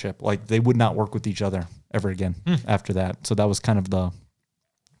partnership. Like they would not work with each other ever again after that. So that was kind of the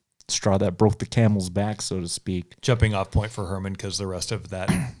straw that broke the camel's back, so to speak. Jumping off point for Herman, because the rest of that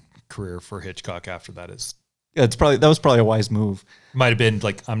career for Hitchcock after that is Yeah, that was probably a wise move. might have been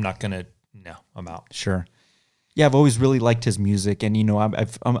like, I'm out. Sure. Yeah, I've always really liked his music, and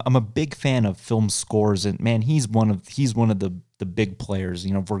I'm a big fan of film scores, and man, he's one of the big players.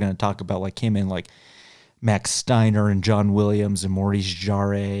 If we're gonna talk about like him and like Max Steiner and John Williams and Maurice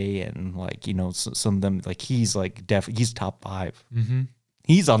Jarre and like some of them, like he's like he's top 5.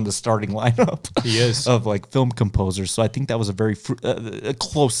 He's on the starting lineup. He is. Of like film composers. So I think that was a very a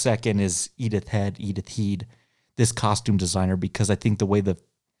close second is Edith Head, this costume designer, because I think the way the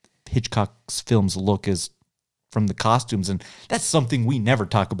Hitchcock's films look is from the costumes, and that's something we never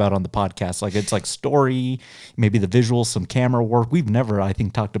talk about on the podcast. Like it's like story, maybe the visuals, some camera work. We've never, I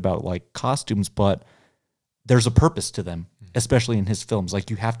think, talked about like costumes, but there's a purpose to them, especially in his films. Like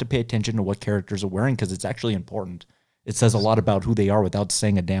you have to pay attention to what characters are wearing because it's actually important. It says a lot about who they are without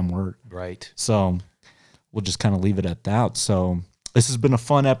saying a damn word. Right. So we'll just kind of leave it at that. So This has been a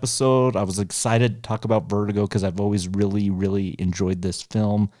fun episode. I was excited to talk about Vertigo because I've always really, really enjoyed this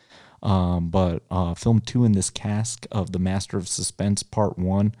film. But film 2 in this cask of The Master of Suspense Part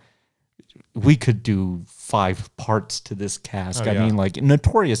 1, we could do 5 parts to this cask. I mean, like,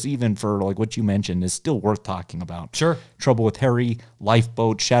 Notorious, even for like what you mentioned, is still worth talking about. Sure. Trouble with Harry,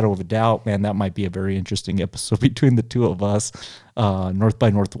 Lifeboat, Shadow of a Doubt. Man, that might be a very interesting episode between the two of us. North by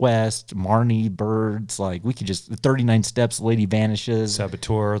Northwest, Marnie, Birds. Like, we could just 39 Steps, Lady Vanishes,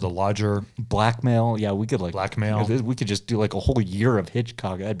 Saboteur, The Lodger, Blackmail. Yeah, we could like Blackmail. We could just do like a whole year of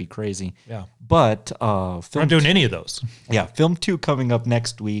Hitchcock. That'd be crazy. Yeah. But We're not doing any of those. yeah, film 2 coming up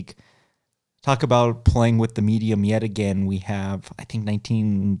next week. Talk about playing with the medium yet again. We have, I think,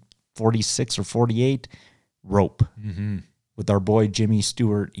 1946 or 48, Rope, with our boy Jimmy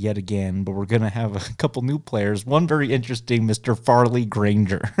Stewart yet again. But we're going to have a couple new players. One very interesting, Mr. Farley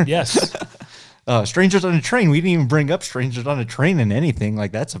Granger. Yes. Strangers on a Train. We didn't even bring up Strangers on a Train in anything.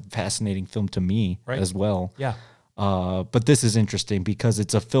 Like, that's a fascinating film to me as well. Yeah. But this is interesting because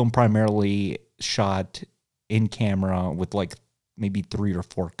it's a film primarily shot in camera with like maybe 3 or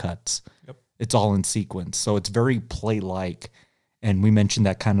 4 cuts. Yep. It's all in sequence. So it's very play-like. And we mentioned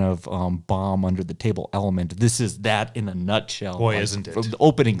that kind of bomb under the table element. This is that in a nutshell. Boy, like, isn't it? from the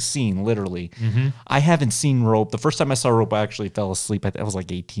opening scene, literally. I haven't seen Rope. The first time I saw Rope, I actually fell asleep. I was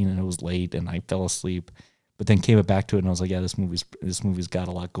like 18 and it was late and I fell asleep. But then came back to it and I was like, yeah, this movie's got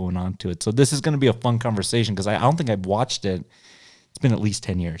a lot going on to it. So this is going to be a fun conversation because I don't think I've watched it. It's been at least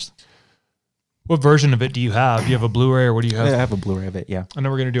 10 years. What version of it do you have? Do you have a Blu-ray or what do you have? I have a Blu-ray of it, yeah. I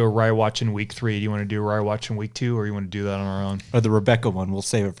know we're going to do a Rye Watch in week 3. Do you want to do a Rye Watch in week 2 or you want to do that on our own? Or the Rebecca one. We'll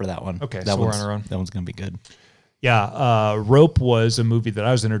save it for that one. Okay, that so we're on our own. That one's going to be good. Yeah, Rope was a movie that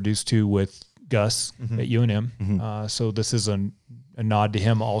I was introduced to with Gus at UNM. So this is a nod to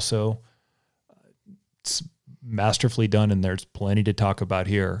him also. It's masterfully done, and there's plenty to talk about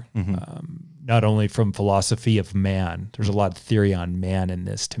here. Not only from philosophy of man, there's a lot of theory on man in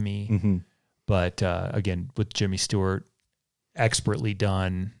this to me. But again, with Jimmy Stewart, expertly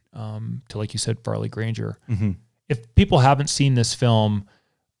done to, like you said, Farley Granger. If people haven't seen this film,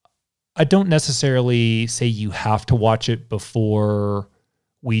 I don't necessarily say you have to watch it before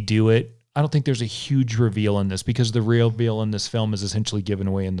we do it. I don't think there's a huge reveal in this because the reveal in this film is essentially given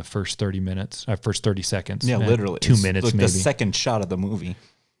away in the first 30 minutes, first 30 seconds. Yeah, literally. 2 minutes, like maybe. the second shot of the movie.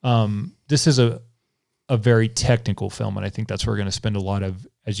 This is a very technical film, and I think that's where we're going to spend a lot of,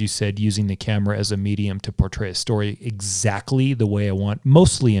 as you said, using the camera as a medium to portray a story exactly the way I want,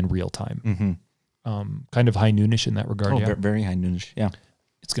 mostly in real time. Kind of high noonish in that regard. Oh, very high noonish. Yeah.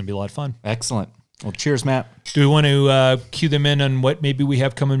 It's going to be a lot of fun. Excellent. Well, cheers, Matt. Do we want to cue them in on what maybe we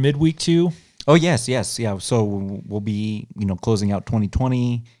have coming midweek too? Oh, yes. Yeah. So we'll be, closing out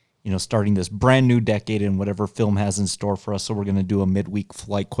 2020, starting this brand new decade and whatever film has in store for us. So we're going to do a midweek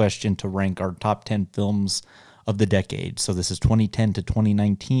flight question to rank our top 10 films of the decade. So this is 2010 to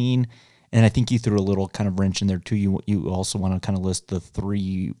 2019. And I think you threw a little kind of wrench in there too. You also want to kind of list the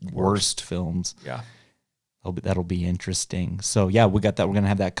 3 worst films. Yeah. That'll be interesting. So yeah, we got that. We're going to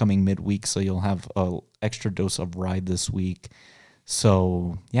have that coming midweek. So you'll have a extra dose of Ride this week.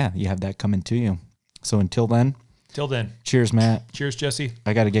 So yeah, you have that coming to you. So until then, cheers, Matt. Cheers, Jesse.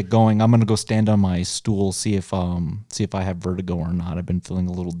 I got to get going. I'm going to go stand on my stool, see if I have vertigo or not. I've been feeling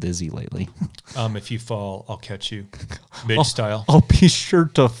a little dizzy lately. If you fall, I'll catch you. Midge style. I'll be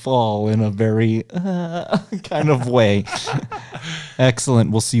sure to fall in a very kind of way.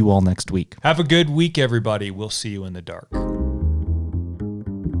 Excellent. We'll see you all next week. Have a good week, everybody. We'll see you in the dark.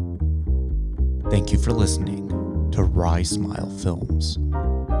 Thank you for listening to Rye Smile Films.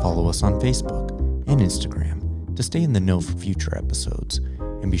 Follow us on Facebook and Instagram to stay in the know for future episodes,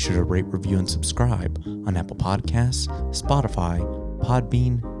 and be sure to rate, review, and subscribe on Apple Podcasts, Spotify,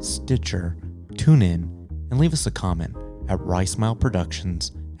 Podbean, Stitcher, TuneIn, and leave us a comment at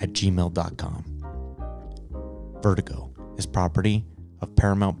rysmileproductions@gmail.com. Vertigo is property of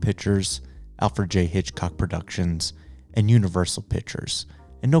Paramount Pictures, Alfred J. Hitchcock Productions, and Universal Pictures,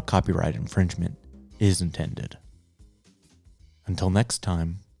 and no copyright infringement is intended. Until next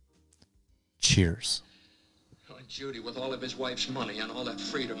time, cheers. Judy, with all of his wife's money and all that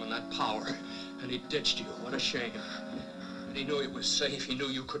freedom and that power, and he ditched you. What a shame. And he knew he was safe. He knew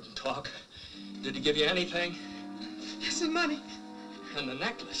you couldn't talk. Did he give you anything? Yes, the money. And the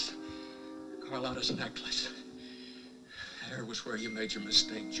necklace. Carlotta's necklace. There was where you made your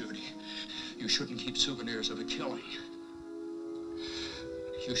mistake, Judy. You shouldn't keep souvenirs of a killing.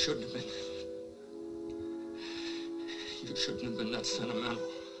 You shouldn't have been that sentimental.